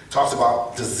this. It talks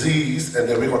about disease, and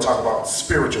then we're going to talk about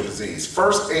spiritual disease.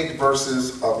 First 8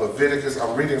 verses of Leviticus.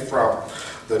 I'm reading from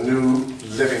the New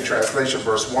Living Translation,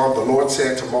 verse 1. The Lord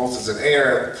said to Moses and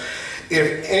Aaron,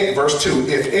 verse 2,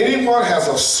 if anyone has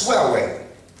a swelling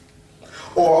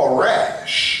or a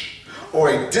rash or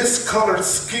a discolored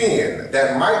skin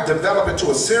that might develop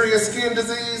into a serious skin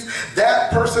disease,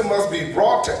 that person must be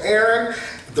brought to Aaron,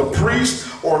 the priest,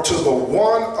 or to the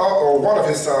one of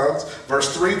his sons.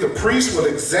 Verse 3, the priest will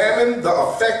examine the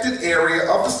affected area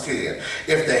of the skin.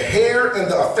 If the hair in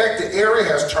the affected area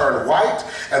has turned white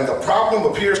and the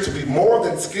problem appears to be more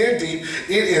than skin deep,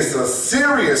 it is a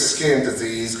serious skin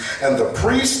disease, and the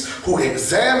priest who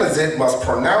examines it must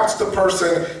pronounce the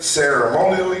person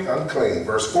ceremonially unclean.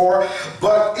 Verse 4,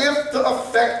 but if the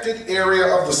affected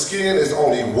area of the skin is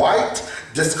only white,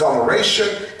 discoloration,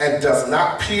 and does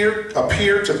not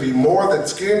appear to be more than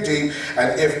skin deep,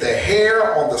 and if the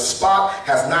hair on the spot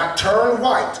has not turned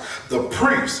white, the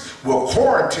priest will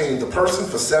quarantine the person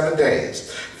for 7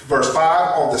 days. Verse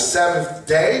 5, on the 7th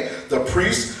day, the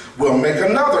priest will make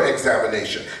another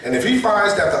examination, and if he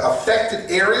finds that the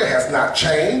affected area has not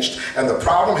changed and the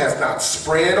problem has not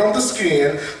spread on the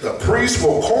skin, the priest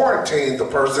will quarantine the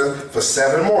person for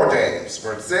 7 more days.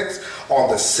 Verse 6, on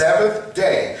the 7th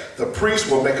day, the priest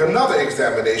will make another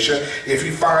examination. If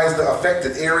he finds the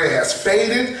affected area has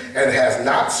faded and has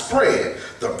not spread,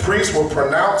 the priest will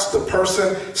pronounce the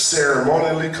person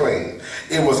ceremonially clean.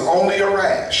 It was only a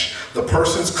rash. The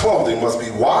person's clothing must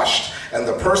be washed, and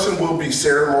the person will be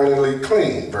ceremonially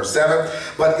clean. Verse 7,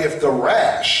 but if the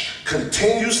rash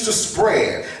continues to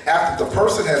spread after the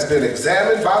person has been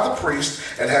examined by the priest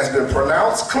and has been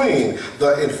pronounced clean,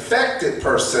 the infected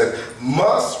person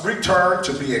must return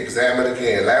to be examined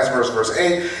again. Last verse, verse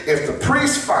 8, if the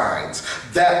priest finds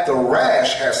that the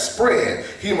rash has spread,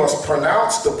 he must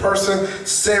pronounce the person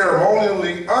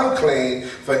ceremonially unclean,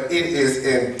 for it is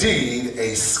indeed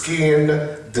a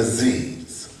skin disease.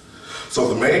 So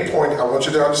the main point I want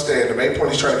you to understand, the main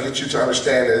point he's trying to get you to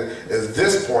understand at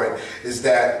this point is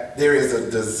that there is a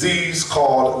disease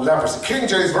called leprosy. King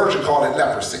James Version called it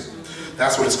leprosy.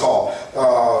 That's what it's called.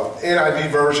 NIV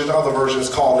version, other versions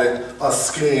call it a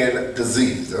skin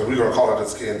disease. We're going to call it a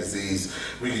skin disease.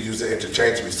 We can use it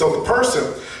interchangeably. So the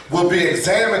person will be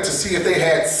examined to see if they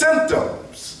had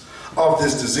symptoms of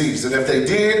this disease. And if they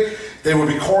did, they would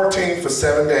be quarantined for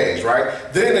 7 days,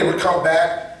 right? Then they would come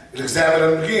back and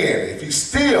examine him again. If he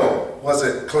still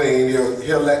wasn't clean,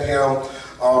 he'll let him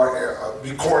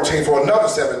be quarantined for another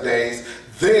 7 days.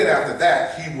 Then after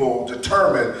that, he will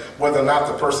determine whether or not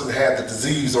the person had the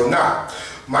disease or not.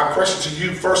 My question to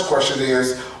you, first question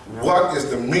is, what is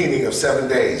the meaning of 7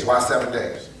 days? Why 7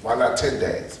 days? Why not 10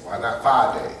 days? Why not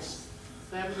 5 days?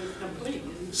 7 is complete.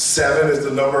 7 is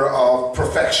the number of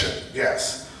perfection,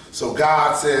 yes. So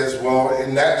God says, well,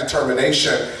 in that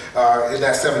determination, in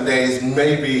that 7 days,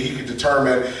 maybe he could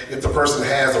determine if the person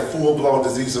has a full-blown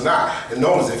disease or not. And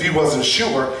notice, if he wasn't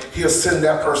sure, he'll send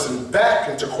that person back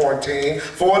into quarantine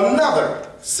for another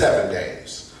 7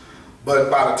 days.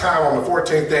 But by the time on the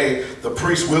 14th day, the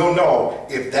priest will know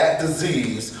if that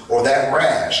disease or that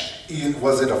rash,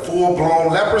 was it a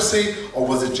full-blown leprosy or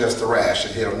was it just a rash,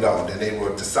 and he'll know. Then they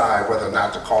will decide whether or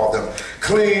not to call them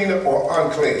clean or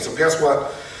unclean. So guess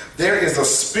what? There is a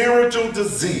spiritual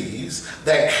disease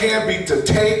that can be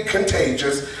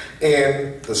contagious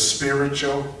in the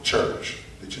spiritual church.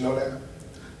 Did you know that?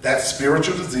 That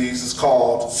spiritual disease is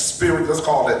called let's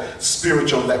call it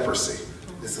spiritual leprosy.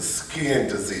 It's a skin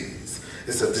disease.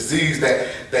 It's a disease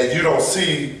that you don't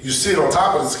see. You see it on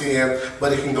top of the skin,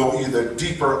 but it can go either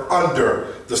deeper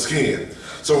under the skin.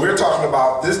 So we're talking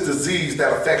about this disease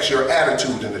that affects your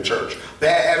attitude in the church.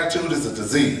 Bad attitude is a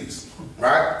disease,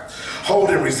 right?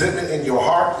 Holding resentment in your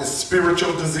heart is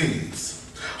spiritual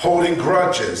disease. Holding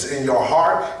grudges in your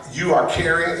heart, you are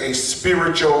carrying a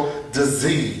spiritual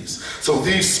disease. So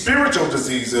these spiritual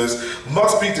diseases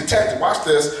must be detected, watch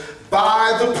this,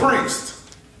 by the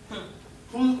priest.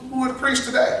 Who are the priests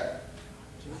today?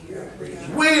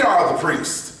 We are the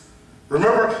priest.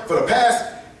 Remember, for the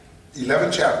past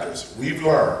 11 chapters, we've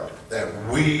learned that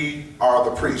we are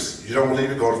the priests. You don't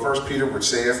believe it? Go to 1 Peter, which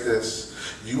says this.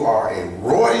 You are a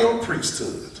royal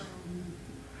priesthood,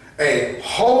 a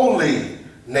holy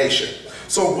nation.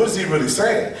 So what is he really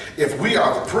saying? If we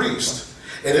are the priest,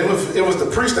 and it was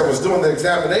the priest that was doing the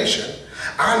examination,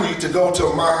 I need to go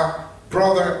to my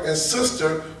brother and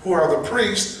sister who are the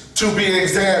priests to be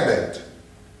examined.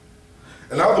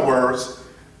 In other words,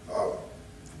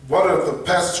 one of the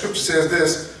passage scripture says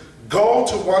this, go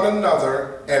to one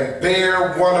another and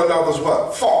bear one another's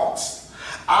what? Faults.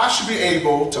 I should be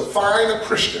able to find a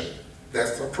Christian,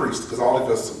 that's a priest, because all of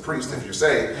us are priests if you're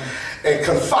saved, and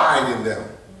confide in them.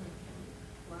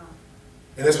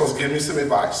 And they're supposed to give me some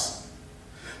advice.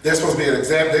 They're supposed to be an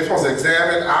exam. They're supposed to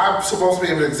examine. I'm supposed to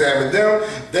be able to examine them.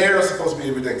 They're supposed to be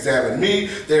able to examine me.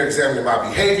 They're examining my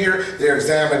behavior. They're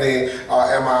examining,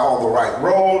 am I on the right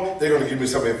road? They're going to give me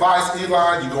some advice.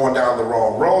 Eli, you're going down the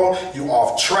wrong road. You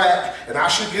off track. And I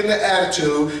should get in the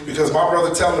attitude because my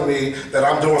brother telling me that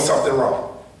I'm doing something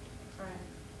wrong.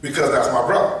 Because that's my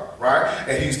brother. Right?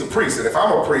 And he's the priest. And if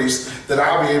I'm a priest, then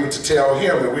I'll be able to tell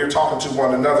him that we're talking to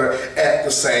one another at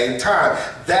the same time.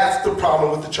 That's the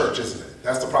problem with the church, isn't it?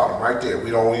 That's the problem right there.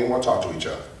 We don't even want to talk to each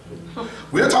other.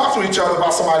 We'll talk to each other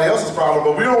about somebody else's problem,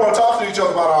 but we don't want to talk to each other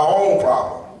about our own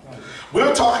problem.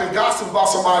 We'll talk and gossip about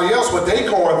somebody else, what they're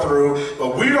going through,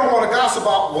 but we don't want to gossip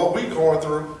about what we're going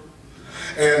through.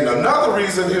 And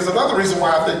here's another reason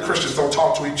why I think Christians don't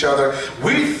talk to each other.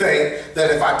 We think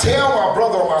that if I tell my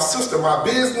brother or my sister my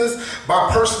business, my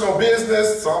personal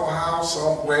business, somehow,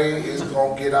 some way it's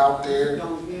going to get out there.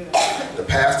 The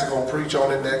pastor going to preach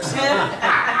on it next time.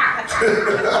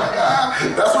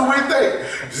 That's what we think.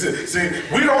 See,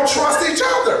 we don't trust each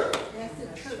other.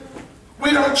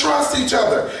 We don't trust each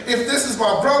other. If this is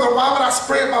my brother, why would I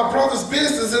spread my brother's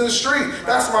business in the street?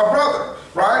 That's my brother.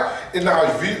 Right? And now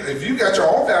if you got your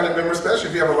own family member, especially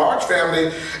if you have a large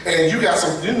family and you got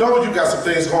some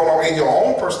things going on in your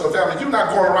own personal family, you're not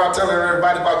going around telling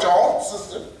everybody about your own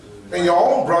sister and your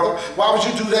own brother. Why would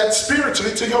you do that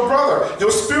spiritually to your brother,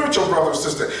 your spiritual brother or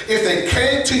sister? If they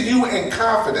came to you in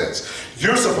confidence,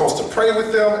 you're supposed to pray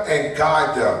with them and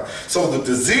guide them. So the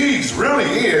disease really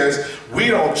is we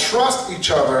don't trust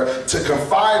each other to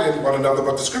confide in one another,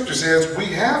 but the scripture says we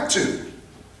have to.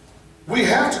 We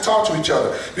have to talk to each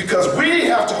other because we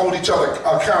have to hold each other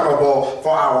accountable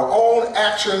for our own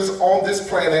actions on this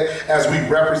planet as we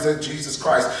represent Jesus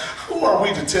Christ. Who are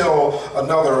we to tell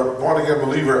another born-again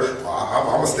believer, I'm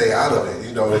going to stay out of it?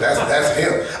 You know, that's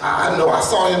him. I know I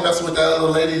saw him messing with that other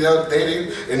lady the other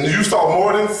day, and you saw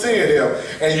more than seeing him,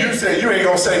 and you said you ain't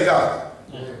going to say nothing.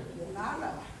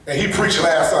 And he preached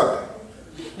last Sunday,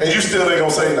 and you still ain't going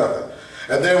to say nothing.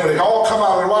 And then when they all come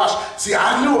out of the wash, see,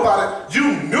 I knew about it.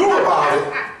 You knew about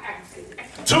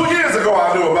it. 2 years ago,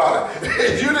 I knew about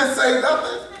it. You didn't say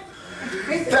nothing.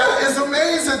 That is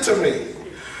amazing to me.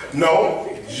 No,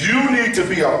 you need to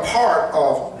be a part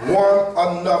of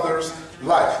one another's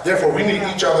life. Therefore, we need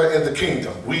each other in the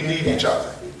kingdom. We need each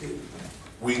other.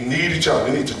 We need each other.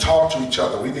 We need to talk to each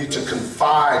other. We need to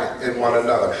confide in one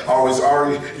another.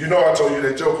 You know, I told you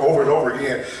that joke over and over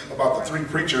again about the 3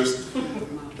 preachers.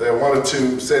 That wanted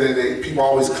to say that people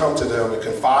always come to them and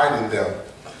confide in them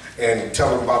and tell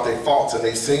them about their faults and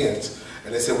their sins.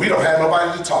 And they said, we don't have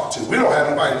nobody to talk to. We don't have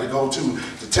nobody to go to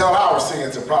tell our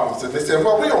sins and problems. And they said,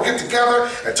 well, we're going to get together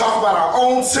and talk about our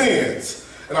own sins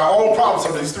and our own problems.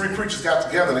 So these 3 preachers got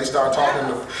together and they started talking.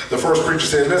 The first preacher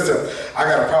said, listen, I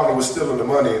got a problem with stealing the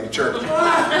money in the church.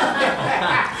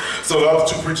 So the other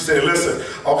 2 preachers said, listen,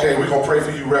 okay, we're going to pray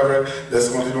for you, Reverend.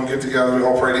 We're going to get together. We're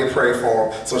going to pray. They prayed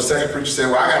for him. So the second preacher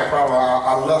said, well, I got a problem.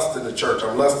 I lust in the church.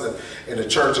 I'm lusting in the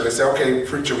church. And they said, okay,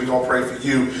 preacher, we're going to pray for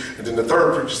you. And then the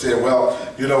third preacher said, well,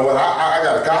 you know what? I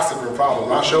got a gossiping problem.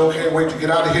 I sure can't wait to get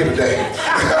out of here today.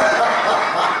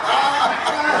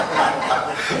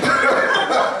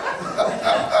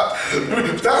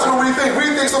 That's what we think.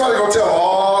 We think somebody's going to tell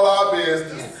all our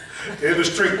business in the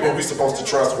street, but we're supposed to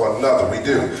trust one another. We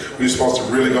do. We're supposed to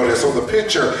really go there. So the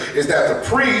picture is that the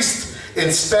priest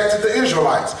inspected the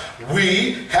Israelites.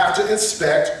 We have to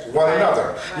inspect one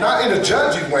another. Not in a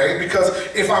judging way, because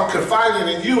if I'm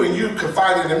confiding in you and you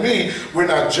confiding in me, we're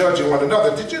not judging one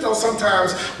another. Did you know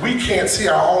sometimes we can't see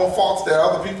our own faults that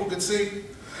other people can see?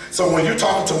 So when you're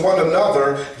talking to one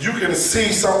another, you can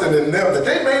see something in them that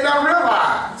they may not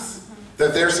realize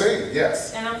that they're seeing.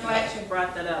 Yes. And I'm glad you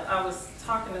brought that up. I was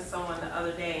talking to someone the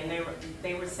other day, and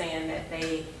they were saying that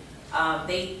they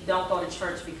don't go to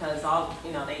church because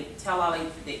they tell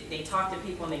they talk to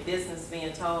people and their business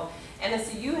being told. And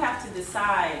so you have to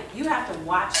decide, you have to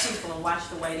watch people and watch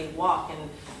the way they walk and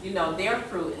their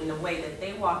fruit and the way that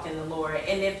they walk in the Lord.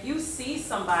 And if you see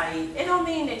somebody, it don't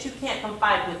mean that you can't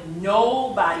confide with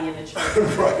nobody in the church.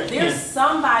 Right. There's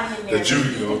somebody in there that you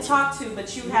can talk to,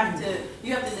 but you have to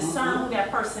discern who that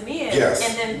person is. Yes.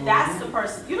 And then that's the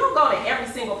person. You don't go to every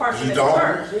single person in the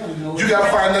church. You got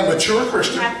to find that mature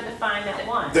Christian. You have to define that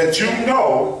one. That you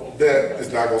know that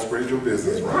is not going to spread your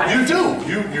business. Right? You do.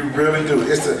 You really do.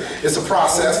 It's a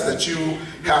process that you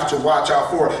have to watch out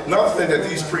for. Another thing that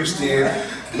these priests did,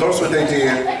 notice what they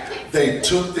did. They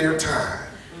took their time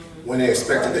when they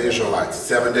inspected the Israelites.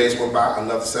 7 days went by,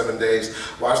 another 7 days.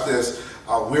 Watch this.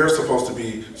 We're supposed to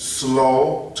be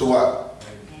slow to what?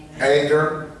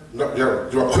 Anger. No, you're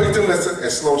quick to listen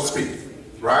and slow to speak,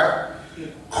 right?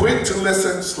 Quick to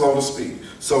listen, slow to speak.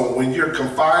 So when you're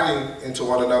confiding into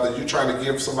one another, you're trying to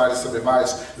give somebody some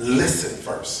advice, listen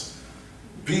first.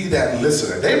 Be that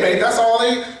listener. That's all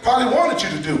they probably wanted you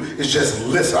to do, is just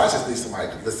listen. I just need somebody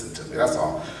to listen to me, that's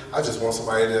all. I just want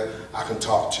somebody that I can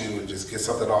talk to and just get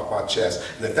something off my chest.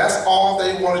 And if that's all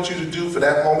they wanted you to do for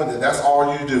that moment, then that's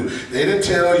all you do. They didn't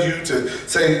tell you to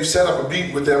say, you set up a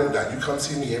meeting with them, now you come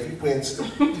see me every Wednesday.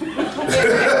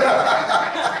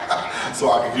 So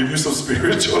I can give you some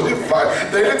spiritual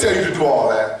advice. They didn't tell you to do all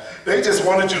that. They just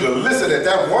wanted you to listen at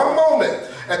that one moment.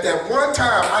 At that one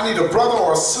time, I need a brother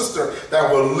or a sister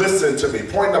that will listen to me.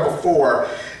 Point number 4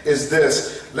 is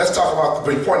this. Let's talk about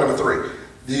point number 3.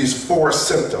 These 4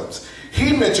 symptoms.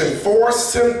 He mentioned 4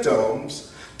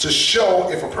 symptoms to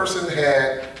show if a person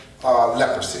had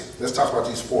leprosy. Let's talk about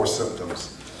these 4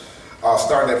 symptoms.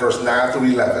 Starting at verse 9 through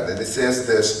 11. And it says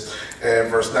this in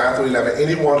verse 9 through 11.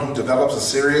 Anyone who develops a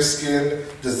serious skin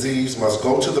disease must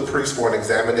go to the priest for an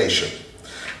examination.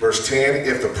 Verse 10,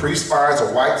 if the priest finds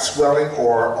a white swelling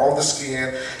or on the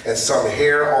skin and some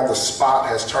hair on the spot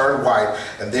has turned white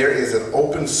and there is an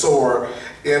open sore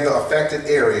in the affected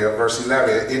area, verse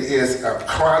 11, it is a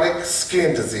chronic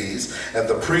skin disease and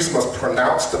the priest must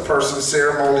pronounce the person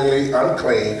ceremonially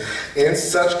unclean. In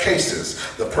such cases,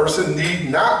 the person need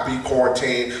not be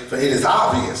quarantined, for it is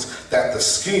obvious that the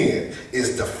skin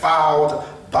is defiled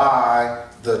by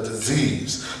the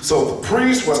disease. So the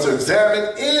priest was to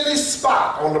examine any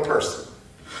spot on the person.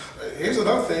 Here's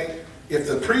another thing. If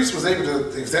the priest was able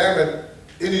to examine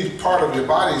any part of your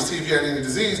body to see if you had any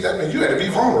disease, that means you had to be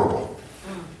vulnerable.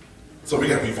 So we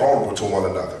got to be vulnerable to one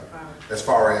another. As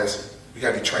far as we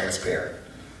got to be transparent.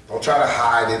 Don't try to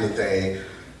hide anything.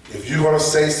 If you're going to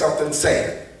say something, say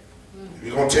it. If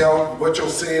you're going to tell what your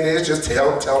sin is, just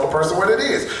tell the person what it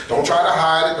is. Don't try to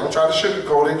hide it. Don't try to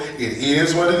sugarcoat it. It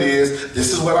is what it is.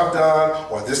 This is what I've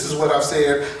done, or this is what I've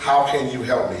said. How can you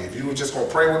help me? If you were just going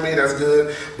to pray with me, that's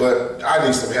good, but I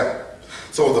need some help.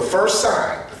 So the first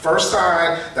sign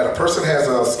that a person has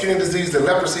a skin disease, the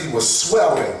leprosy, was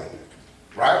swelling,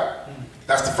 right?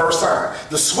 That's the first sign.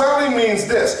 The swelling means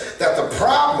this, that the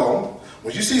problem,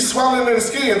 when you see swelling in the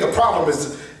skin, the problem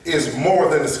is more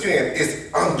than the skin,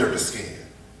 it's under the skin.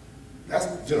 That's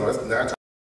 9 times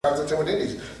out of 10 with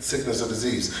any sickness or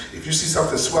disease. If you see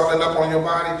something swelling up on your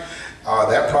body,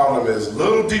 that problem is a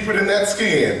little deeper than that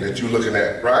skin that you're looking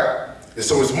at, right? And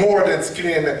so it's more than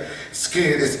skin,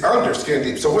 it's under skin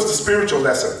deep. So what's the spiritual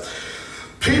lesson?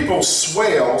 People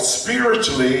swell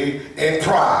spiritually in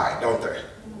pride, don't they?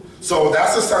 So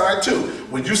that's a sign too.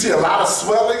 When you see a lot of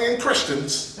swelling in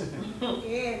Christians,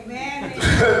 Yeah, man.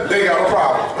 they got a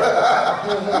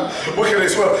problem. What can they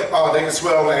swell? They can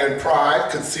swell in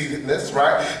pride, conceitedness,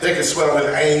 right? They can swell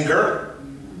in anger.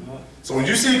 So when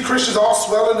you see Christians all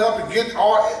swelling up and get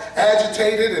all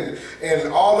agitated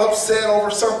and all upset over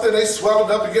something, they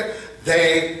swelling up and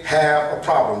they have a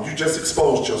problem. You just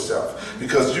exposed yourself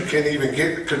because you can't even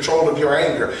get control of your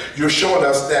anger. You're showing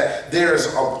us that there's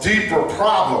a deeper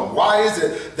problem. Why is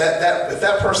it that if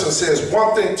that person says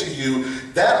one thing to you,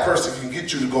 that person can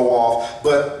get you to go off,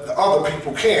 but the other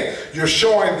people can't? You're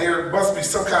showing there must be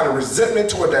some kind of resentment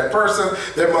toward that person.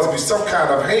 There must be some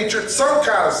kind of hatred, some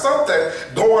kind of something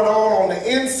going on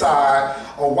the inside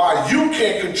of why you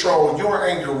can't control your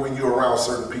anger when you're around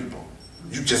certain people.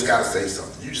 You just got to say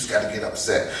something. You just got to get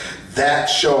upset. That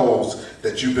shows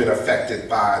that you've been affected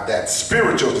by that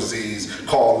spiritual disease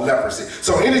called leprosy.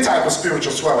 So any type of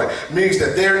spiritual swelling means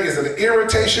that there is an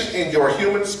irritation in your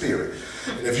human spirit.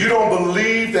 And if you don't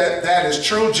believe that that is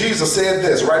true, Jesus said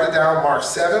this. Write it down, Mark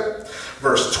 7,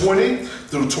 verse 20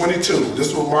 through 22. This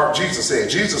is what Jesus said.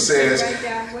 Jesus says, Write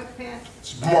down what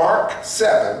passage? Mark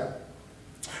 7,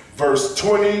 verse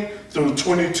 20 through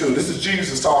 22. This is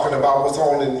Jesus talking about what's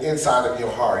on the inside of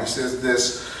your heart. He says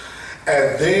this,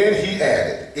 and then he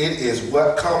added, it is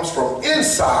what comes from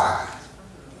inside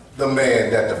the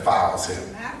man that defiles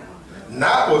him.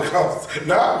 Not what's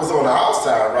on the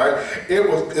outside, right?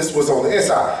 This was on the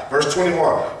inside. Verse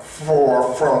 21,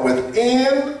 for from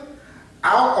within,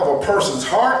 out of a person's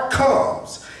heart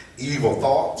comes evil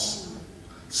thoughts,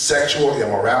 sexual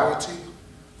immorality,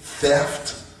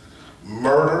 theft,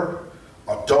 murder,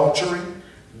 adultery,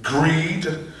 greed,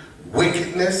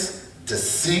 wickedness,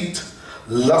 deceit,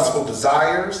 lustful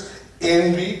desires,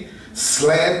 envy,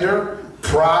 slander,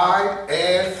 pride,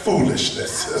 and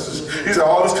foolishness. He said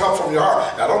all this comes from your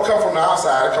heart. Now don't come from the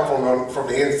outside, it comes from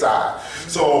the inside.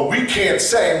 So we can't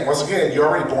say, once again, you're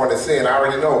already born in sin. I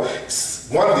already know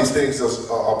one of these things is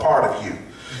a part of you.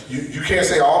 You can't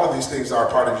say all of these things are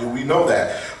a part of you. We know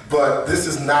that. But this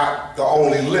is not the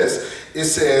only list. It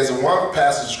says, in one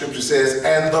passage of scripture says,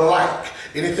 and the like.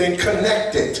 Anything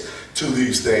connected to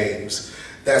these things,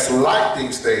 that's like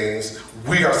these things,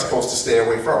 we are supposed to stay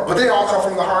away from. But they all come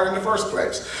from the heart in the first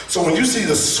place. So when you see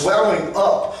the swelling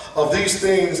up of these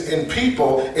things in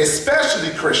people, especially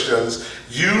Christians,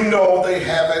 you know they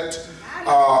haven't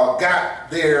got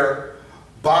their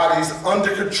bodies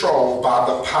under control by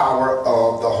the power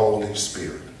of the Holy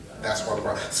Spirit. That's one of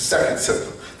the second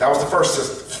symptom. That was the first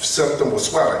symptom, was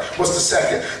swelling. What's the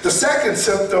second? The second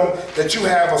symptom that you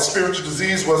have of spiritual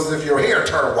disease was if your hair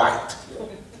turned white.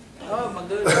 Oh my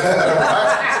goodness.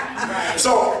 Right?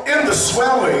 So in the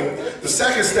swelling, the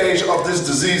second stage of this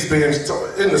disease being,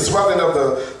 in the swelling of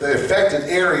the affected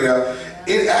area,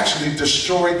 it actually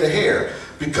destroyed the hair,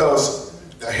 because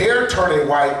the hair turning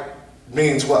white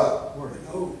means what?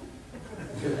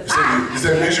 You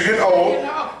said it means you're getting old,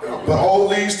 but old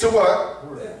leads to what?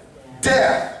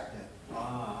 Death.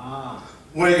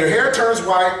 When your hair turns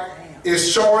white,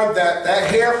 it's showing that that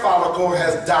hair follicle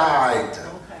has died.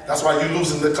 That's why you're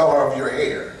losing the color of your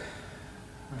hair.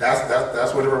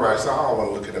 That's what everybody says. I don't want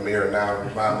to look in the mirror now and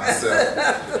remind myself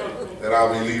that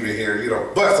I'll be leaving here, you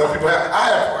know. But some people have.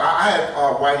 I had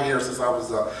white hair since I was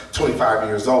 25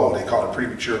 years old. They call it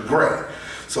premature gray.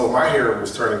 So my hair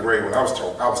was turning gray when I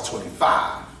was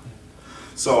 25.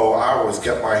 So I always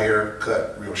kept my hair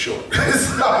cut real short.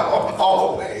 So,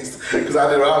 always, because I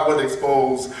knew I wouldn't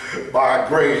expose my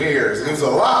gray hairs. It was a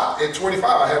lot. At 25,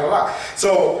 I had a lot.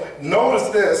 So notice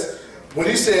this. When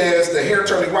he says the hair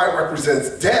turning white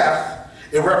represents death,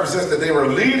 it represents that they were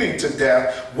leading to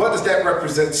death. What does that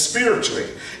represent spiritually?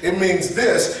 It means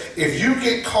this: if you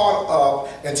get caught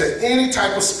up into any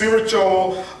type of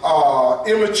spiritual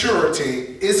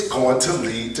immaturity, it's going to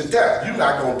lead to death. You're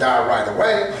not going to die right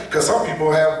away, because some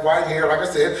people have white hair, like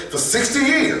I said, for 60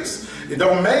 years. It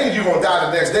don't mean you're going to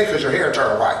die the next day because your hair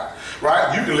turned white.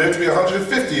 Right? You can live to be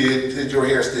 150 and your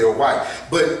hair's still white.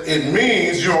 But it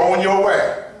means you're on your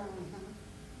way.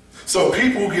 So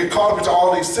people who get caught up into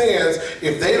all these sins,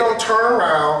 if they don't turn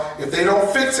around, if they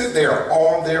don't fix it, they're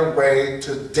on their way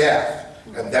to death.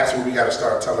 And that's what we got to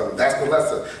start telling them. That's the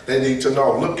lesson they need to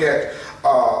know. Look at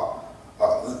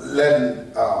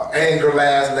letting anger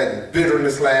last, letting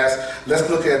bitterness last. Let's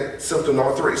look at symptom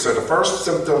number 3. So the first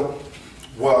symptom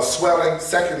was swelling.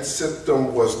 Second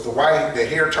symptom was the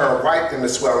hair turned white in the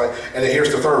swelling. And then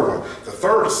here's the third one. The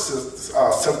third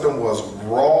symptom was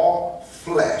raw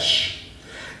flesh.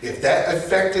 If that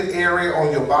affected area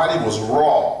on your body was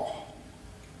raw,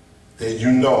 then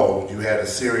you know you had a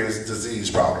serious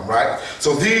disease problem, right?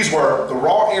 So these were, the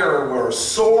raw area were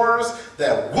sores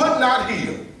that would not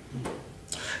heal.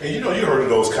 And you know, you heard of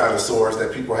those kind of sores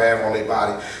that people have on their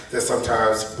body, that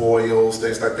sometimes boils,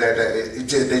 things like that,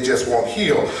 they just won't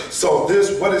heal. So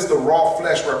what does the raw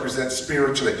flesh represent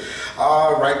spiritually?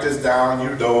 Write this down.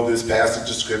 You know this passage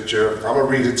of scripture. I'm going to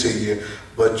read it to you,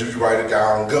 but you write it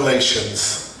down.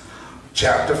 Galatians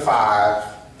chapter 5,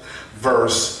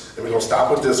 verse, and we're going to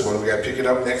stop with this one. We got to pick it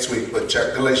up next week, but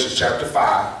check Galatians chapter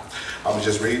 5. I'm going to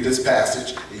just read this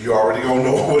passage. You already going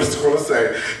to know what it's going to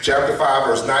say. Chapter 5,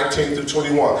 verse 19 through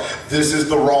 21. This is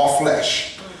the raw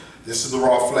flesh. This is the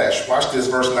raw flesh. Watch this,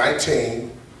 verse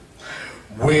 19.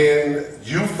 When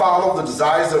you follow the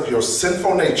desires of your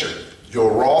sinful nature,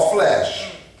 your raw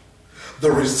flesh, the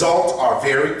results are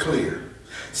very clear.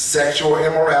 Sexual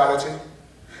immorality,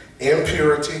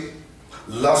 impurity,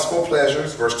 lustful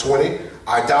pleasures, verse 20,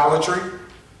 idolatry,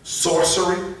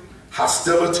 sorcery,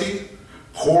 hostility,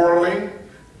 quarreling,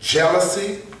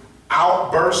 jealousy,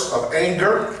 outbursts of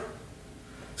anger,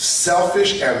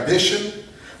 selfish ambition,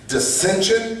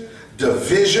 dissension,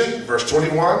 division, verse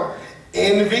 21,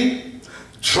 envy,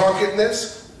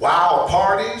 drunkenness, wild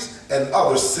parties, and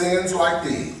other sins like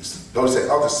these. Notice that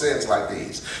other sins like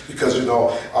these. Because, you know,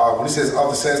 when he says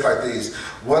other sins like these,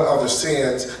 what other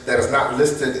sins that is not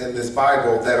listed in this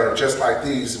Bible that are just like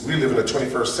these? We live in the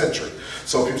 21st century.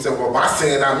 So people say, well, my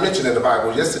sin not mentioned in the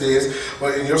Bible. Yes, it is.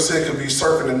 But your sin could be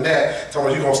surfing the net, talking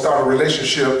about you're going to start a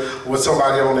relationship with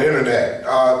somebody on the internet.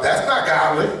 That's not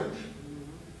godly.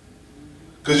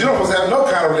 Because you're not supposed to have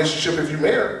no kind of relationship if you're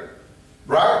married,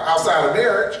 right? Outside of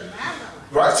marriage.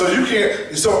 Right, so you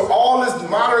can't, so all this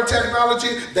modern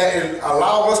technology that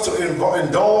allow us to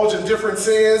indulge in different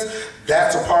sins,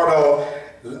 that's a part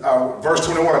of verse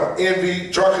 21,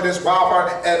 envy, drunkenness, wild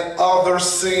party, and other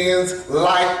sins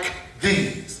like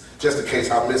these. Just in case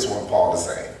I missed one Paul is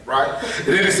saying, right? And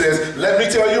then he says, let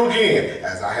me tell you again,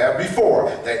 as I have before,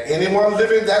 that anyone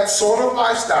living that sort of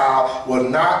lifestyle will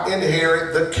not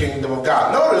inherit the kingdom of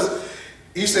God. Notice,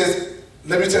 he says,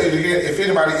 let me tell you again, if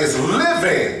anybody is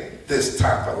living this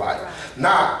type of life.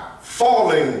 Not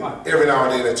falling every now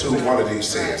and then into one of these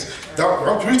sins.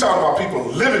 We talking about people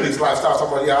living these lifestyles.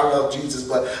 Talking about, yeah, I love Jesus,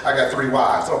 but I got 3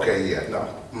 wives. Okay, yeah, no.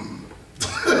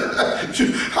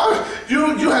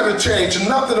 You haven't changed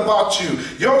nothing about you.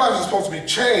 Your life is supposed to be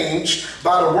changed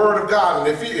by the word of God.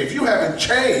 And if you haven't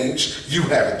changed, you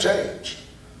haven't changed.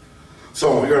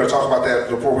 So we're going to talk about that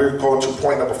before we go to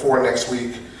point number 4 next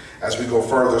week as we go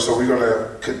further. So we're going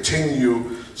to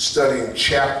continue studying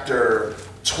chapter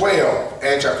 12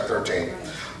 and chapter 13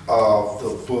 of the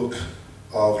book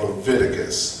of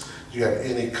Leviticus. Do you have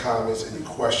any comments, any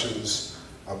questions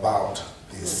about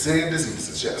the sin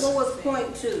diseases? Yes. What was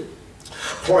point 2?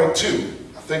 Point 2.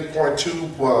 I think point 2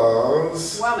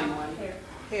 was... Swelling one.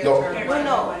 No. Well,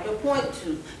 no, the point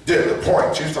 2. Yeah, the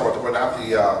point. She was talking about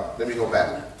the, not the, let me go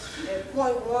back.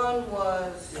 Point 1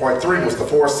 was... Point 3 was the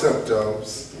 4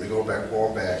 symptoms. Let me go back,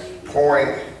 going back.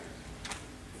 Point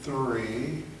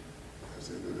 3.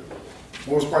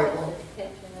 What was point 1?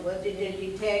 Was it the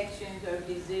detection of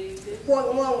diseases?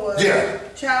 Point 1 was Yeah.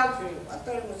 childbirth. I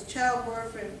thought it was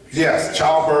childbirth and... Yes,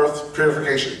 childbirth,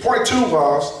 purification. Point 2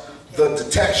 was the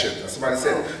detection. Somebody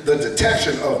said the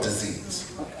detection of disease,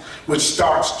 which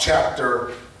starts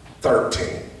chapter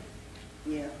 13.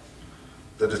 Yeah.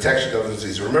 The detection of the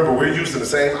disease. Remember, we're using the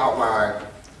same outline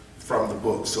from the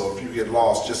book. So if you get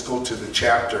lost, just go to the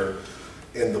chapter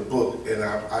in the book, and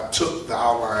I took the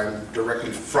outline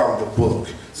directly from the book,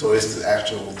 so it's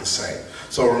the same.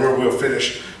 So remember,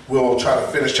 we'll try to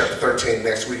finish chapter 13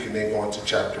 next week and then go into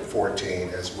chapter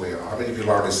 14 as well. How many of you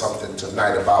learned something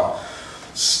tonight about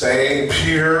staying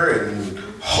pure and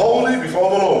holy before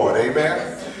the Lord?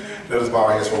 Amen. Let us bow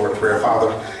our heads for a word of prayer.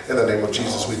 Father, in the name of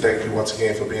Jesus, we thank you once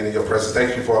again for being in your presence.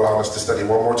 Thank you for allowing us to study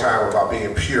one more time about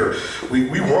being pure.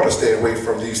 We want to stay away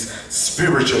from these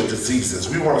spiritual diseases.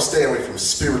 We want to stay away from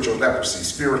spiritual leprosy,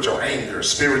 spiritual anger,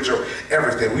 spiritual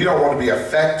everything. We don't want to be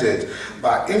affected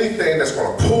by anything that's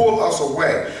going to pull us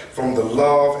away from the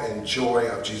love and joy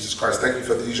of Jesus Christ. Thank you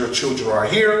for these, your children who are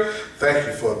here. Thank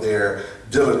you for their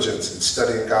diligence in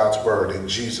studying God's word. In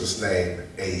Jesus' name,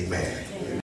 amen.